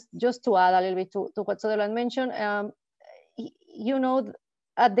mean, just to add a little bit to what Sutherland mentioned,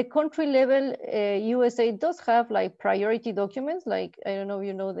 at the country level, USAID does have like priority documents, like, I don't know if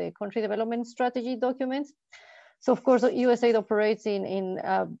you know the country development strategy documents. So of course, USAID operates in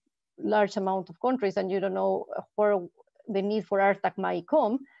a large amount of countries, and you don't know where the need for RTAC might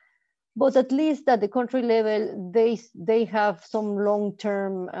come. But at least at the country level, they have some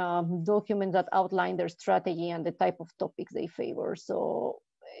long-term documents that outline their strategy and the type of topics they favor. So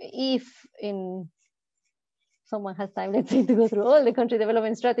if someone has time, let's say, to go through all the country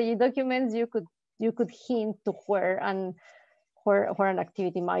development strategy documents, you could hint to where an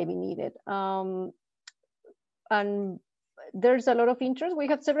activity might be needed. And there's a lot of interest. We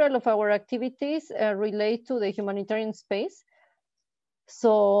have several of our activities relate to the humanitarian space.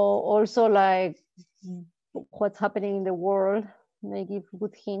 So also, like, what's happening in the world may give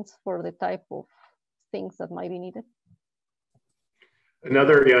good hints for the type of things that might be needed.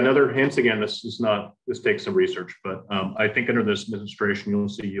 Another hint, again, this takes some research, but I think under this administration, you'll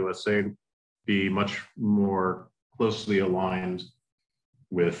see USAID be much more closely aligned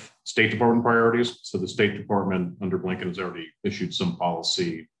with State Department priorities. So the State Department under Blinken has already issued some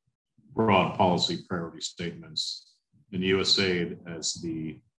broad policy priority statements. And USAID, as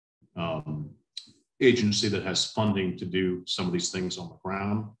the agency that has funding to do some of these things on the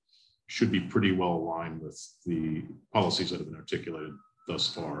ground, should be pretty well aligned with the policies that have been articulated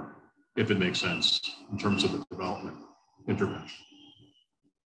thus far, if it makes sense in terms of the development intervention.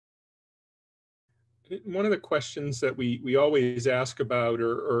 One of the questions that we always ask about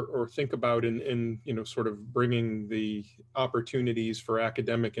or think about in sort of bringing the opportunities for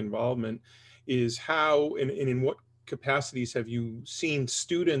academic involvement is how and in what capacities have you seen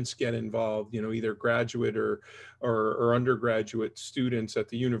students get involved, you know, either graduate or undergraduate students at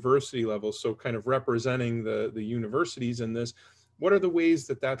the university level? So kind of representing the universities in this. What are the ways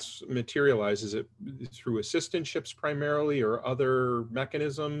that that's materialized? Is it through assistantships primarily or other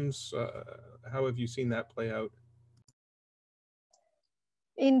mechanisms? How have you seen that play out?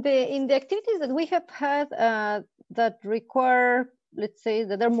 In the activities that we have had that require, let's say,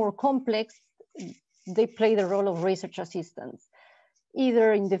 that are more complex, they play the role of research assistants, either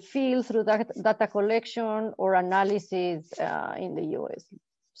in the field through data collection or analysis in the US.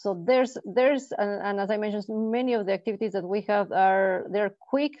 So there's and as I mentioned, many of the activities that we have they're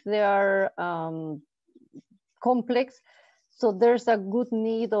quick, they are complex. So there's a good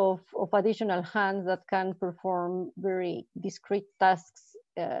need of additional hands that can perform very discrete tasks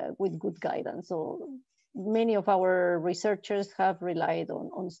with good guidance. So many of our researchers have relied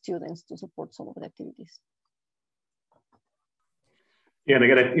on students to support some of the activities. Yeah, and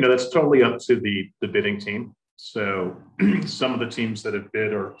again, you know, that's totally up to the bidding team. So some of the teams that have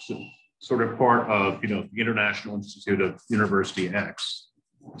bid are sort of part of, you know, the International Institute of University X.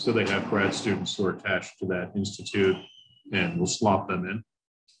 So they have grad students who are attached to that institute, and we'll slot them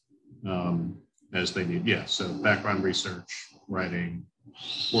in as they need. Yeah, so background research, writing,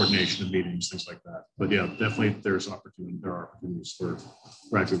 coordination of meetings, things like that. But yeah, definitely there are opportunities for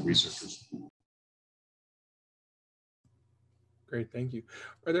graduate researchers. Great, thank you.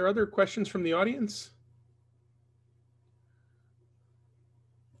 Are there other questions from the audience?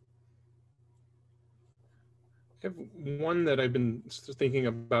 I have one that I've been thinking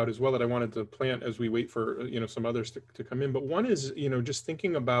about as well that I wanted to plant as we wait for, you know, some others to come in. But one is, you know, just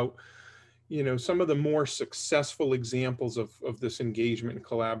thinking about, you know, some of the more successful examples of this engagement and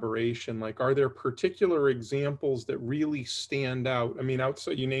collaboration. Like, are there particular examples that really stand out? I mean,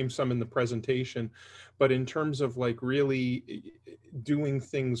 outside, you named some in the presentation, but in terms of like really doing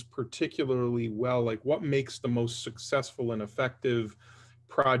things particularly well, like what makes the most successful and effective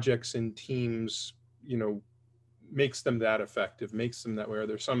projects and teams, you know, makes them that effective, makes them that way? Are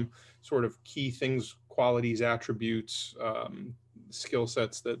there some sort of key things, qualities, attributes, skill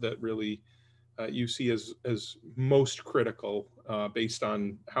sets that really you see as most critical based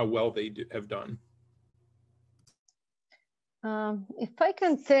on how well they have done? If I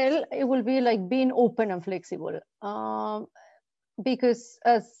can tell, it will be like being open and flexible. Because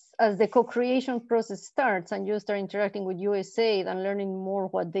as the co-creation process starts and you start interacting with USAID and learning more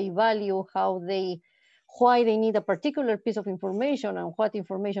what they value, why they need a particular piece of information and what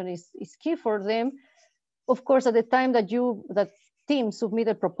information is key for them. Of course, at the time that teams submit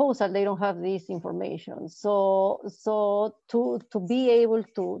a proposal, they don't have this information. So to be able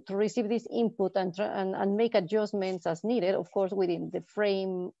to receive this input and make adjustments as needed, of course, within the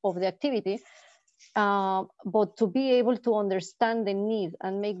frame of the activity, but to be able to understand the need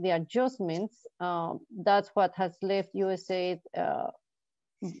and make the adjustments, that's what has left USAID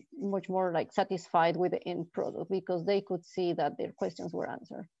much more like satisfied with the end product, because they could see that their questions were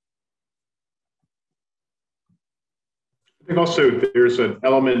answered. I think also there's an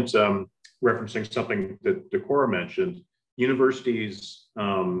element referencing something that Ticora mentioned, universities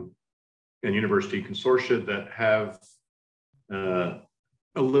and university consortia that have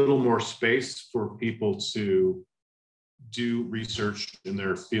a little more space for people to do research in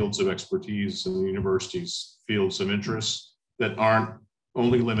their fields of expertise and the university's fields of interest that aren't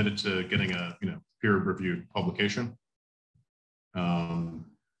only limited to getting a peer-reviewed publication. Some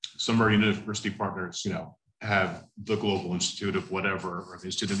of our university partners, have the Global Institute of whatever, or the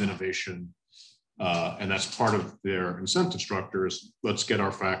Institute of Innovation, and that's part of their incentive structure is let's get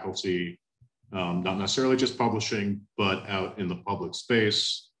our faculty, not necessarily just publishing, but out in the public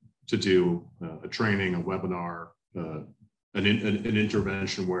space to do a training, a webinar, an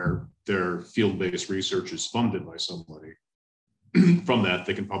intervention where their field-based research is funded by somebody. From that,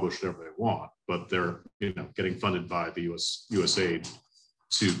 they can publish whatever they want, but they're getting funded by the USAID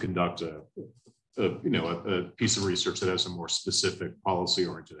to conduct a piece of research that has a more specific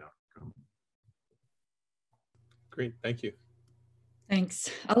policy-oriented outcome. Great, thank you. Thanks.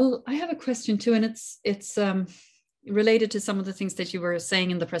 I have a question too, and it's related to some of the things that you were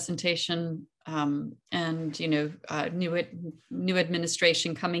saying in the presentation, and new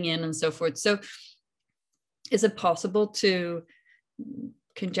administration coming in and so forth. So, is it possible to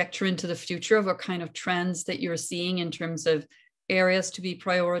conjecture into the future of what kind of trends that you're seeing in terms of areas to be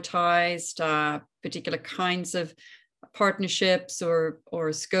prioritized, particular kinds of partnerships or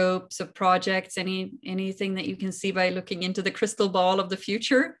scopes of projects, anything that you can see by looking into the crystal ball of the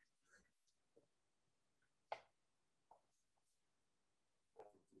future?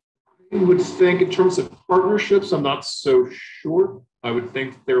 I would think in terms of partnerships, I'm not so sure. I would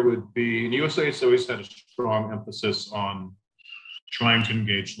think there would be, and USAID has always had a strong emphasis on trying to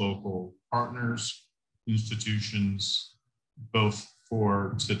engage local partners, institutions, both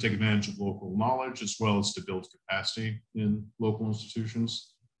to take advantage of local knowledge as well as to build capacity in local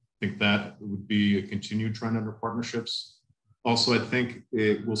institutions. I think that would be a continued trend under partnerships. Also, I think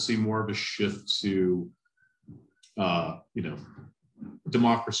we'll see more of a shift to,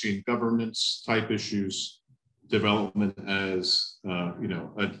 democracy and governance type issues, development as,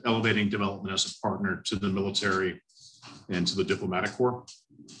 elevating development as a partner to the military and to the diplomatic corps.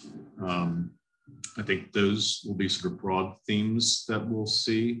 I think those will be sort of broad themes that we'll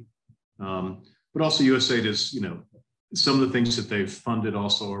see. But also USAID is, some of the things that they've funded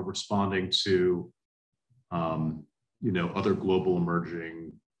also are responding to, other global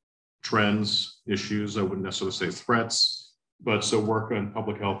emerging trends, issues. I wouldn't necessarily say threats, but so work on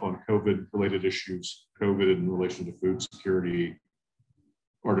public health on COVID-related issues, COVID in relation to food security,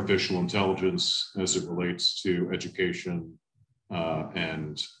 artificial intelligence as it relates to education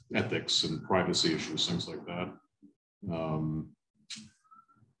and ethics and privacy issues, things like that.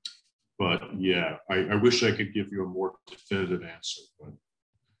 But yeah, I wish I could give you a more definitive answer, but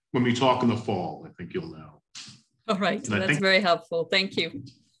when we talk in the fall, I think you'll know. All right, that's very helpful. Thank you.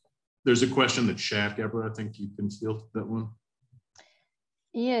 There's a question in the chat, Deborah. I think you can field that one.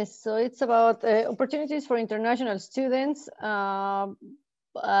 Yes, so it's about opportunities for international students.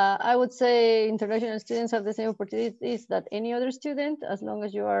 I would say international students have the same opportunities that any other student, as long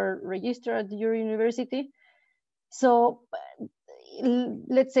as you are registered at your university. So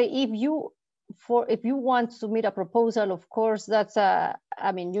let's say if you want to submit a proposal, of course, that's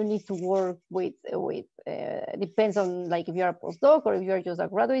you need to work with depends on like if you're a postdoc or if you're just a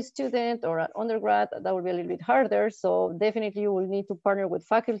graduate student or an undergrad, that will be a little bit harder. So definitely you will need to partner with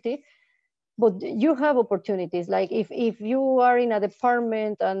faculty. But you have opportunities, like if you are in a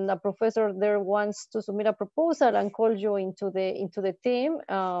department and a professor there wants to submit a proposal and call you into the team,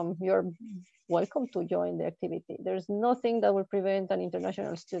 you're welcome to join the activity. There's nothing that will prevent an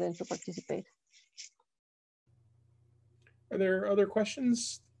international student to participate. Are there other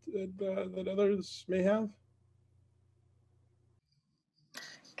questions that others may have?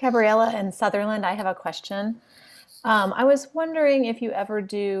 Gabriella and Sutherland, I have a question. I was wondering if you ever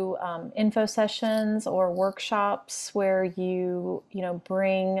do info sessions or workshops where you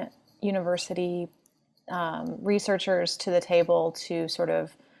bring university researchers to the table to sort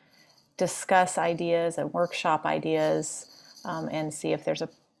of discuss ideas and workshop ideas and see if there's a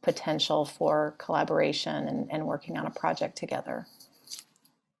potential for collaboration and working on a project together.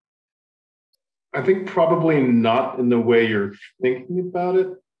 I think probably not in the way you're thinking about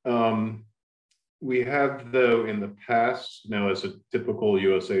it. We have, though, in the past, as a typical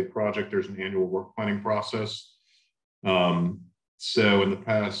USAID project, there's an annual work planning process. So in the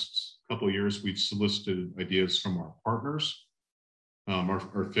past couple of years, we've solicited ideas from our partners,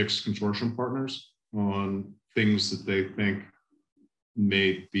 our fixed consortium partners, on things that they think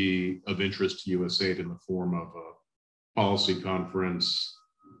may be of interest to USAID in the form of a policy conference,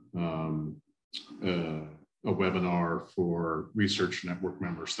 a webinar for research network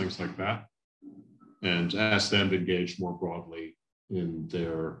members, things like that, and ask them to engage more broadly in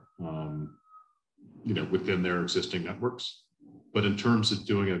their, within their existing networks. But in terms of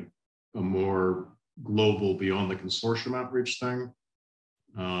doing a more global, beyond the consortium outreach thing,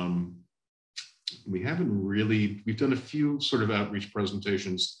 we haven't really, we've done a few sort of outreach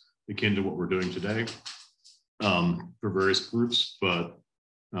presentations akin to what we're doing today for various groups, but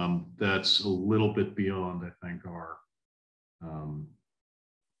that's a little bit beyond, I think, our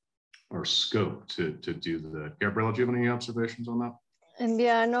scope to do that. Gabriella, do you have any observations on that? And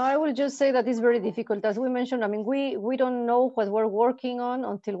yeah, no, I will just say that it's very difficult. As we mentioned, we don't know what we're working on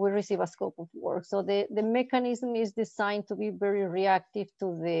until we receive a scope of work. So the mechanism is designed to be very reactive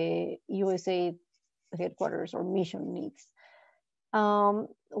to the USAID headquarters or mission needs. When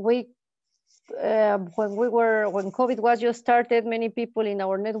COVID was just started, many people in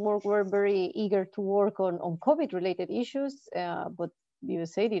our network were very eager to work on COVID-related issues, but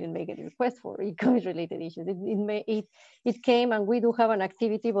USAID didn't make any request for COVID-related issues. It came, and we do have an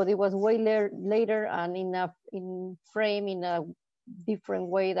activity, but it was way later and in a different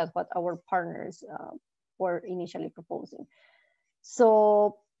way than what our partners were initially proposing.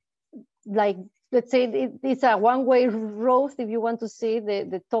 So, like, let's say it's a one-way road if you want to see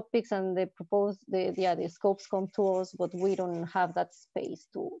the topics and the scopes come to us, but we don't have that space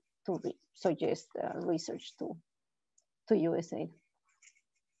to suggest research to USAID.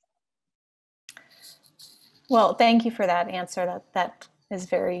 Well, thank you for that answer. That is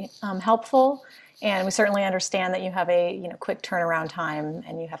very helpful. And we certainly understand that you have a quick turnaround time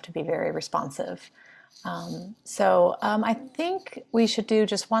and you have to be very responsive. I think we should do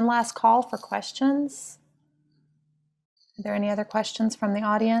just one last call for questions. Are there any other questions from the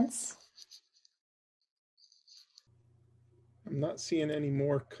audience? I'm not seeing any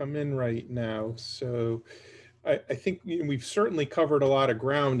more come in right now. So I think we've certainly covered a lot of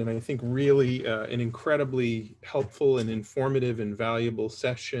ground, and I think really an incredibly helpful and informative and valuable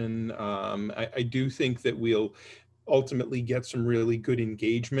session. I do think that we'll ultimately get some really good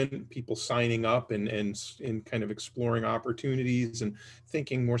engagement, people signing up and kind of exploring opportunities and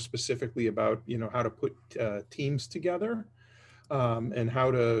thinking more specifically about, how to put teams together and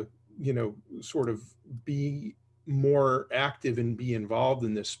how to, sort of be more active and be involved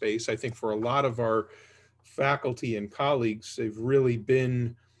in this space. I think for a lot of our faculty and colleagues, they've really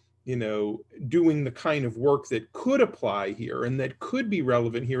been, doing the kind of work that could apply here and that could be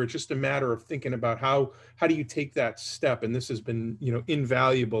relevant here. It's just a matter of thinking about how do you take that step? And this has been,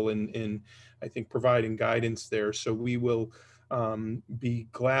 invaluable in I think providing guidance there. So we will be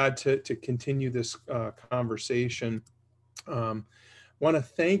glad to continue this conversation. Want to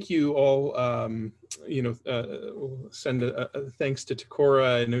thank you all. Send a thanks to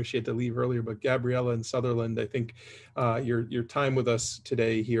Ticora. I know she had to leave earlier, but Gabriella and Sutherland, I think your time with us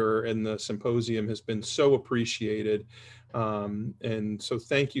today here in the symposium has been so appreciated. And so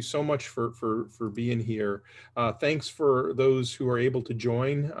thank you so much for being here. Thanks for those who are able to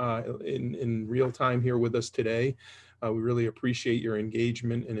join in real time here with us today. We really appreciate your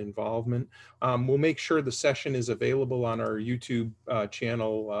engagement and involvement. We'll make sure the session is available on our YouTube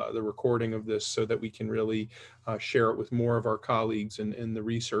channel, the recording of this, so that we can really share it with more of our colleagues and the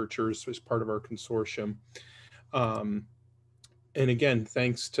researchers as part of our consortium. And again,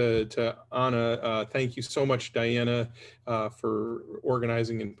 thanks to Anna. Thank you so much, Diana, for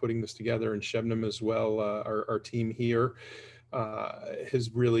organizing and putting this together, and Shebnam as well, our team here. Has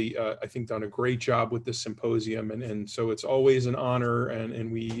really, I think, done a great job with this symposium. And so it's always an honor,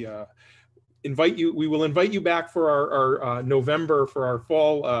 and we we will invite you back for our November, for our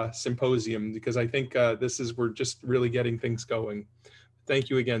fall symposium, because I think we're just really getting things going. Thank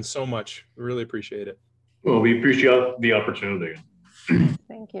you again so much. We really appreciate it. Well, we appreciate the opportunity.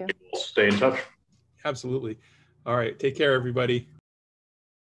 Thank you. We'll stay in touch. Absolutely. All right. Take care, everybody.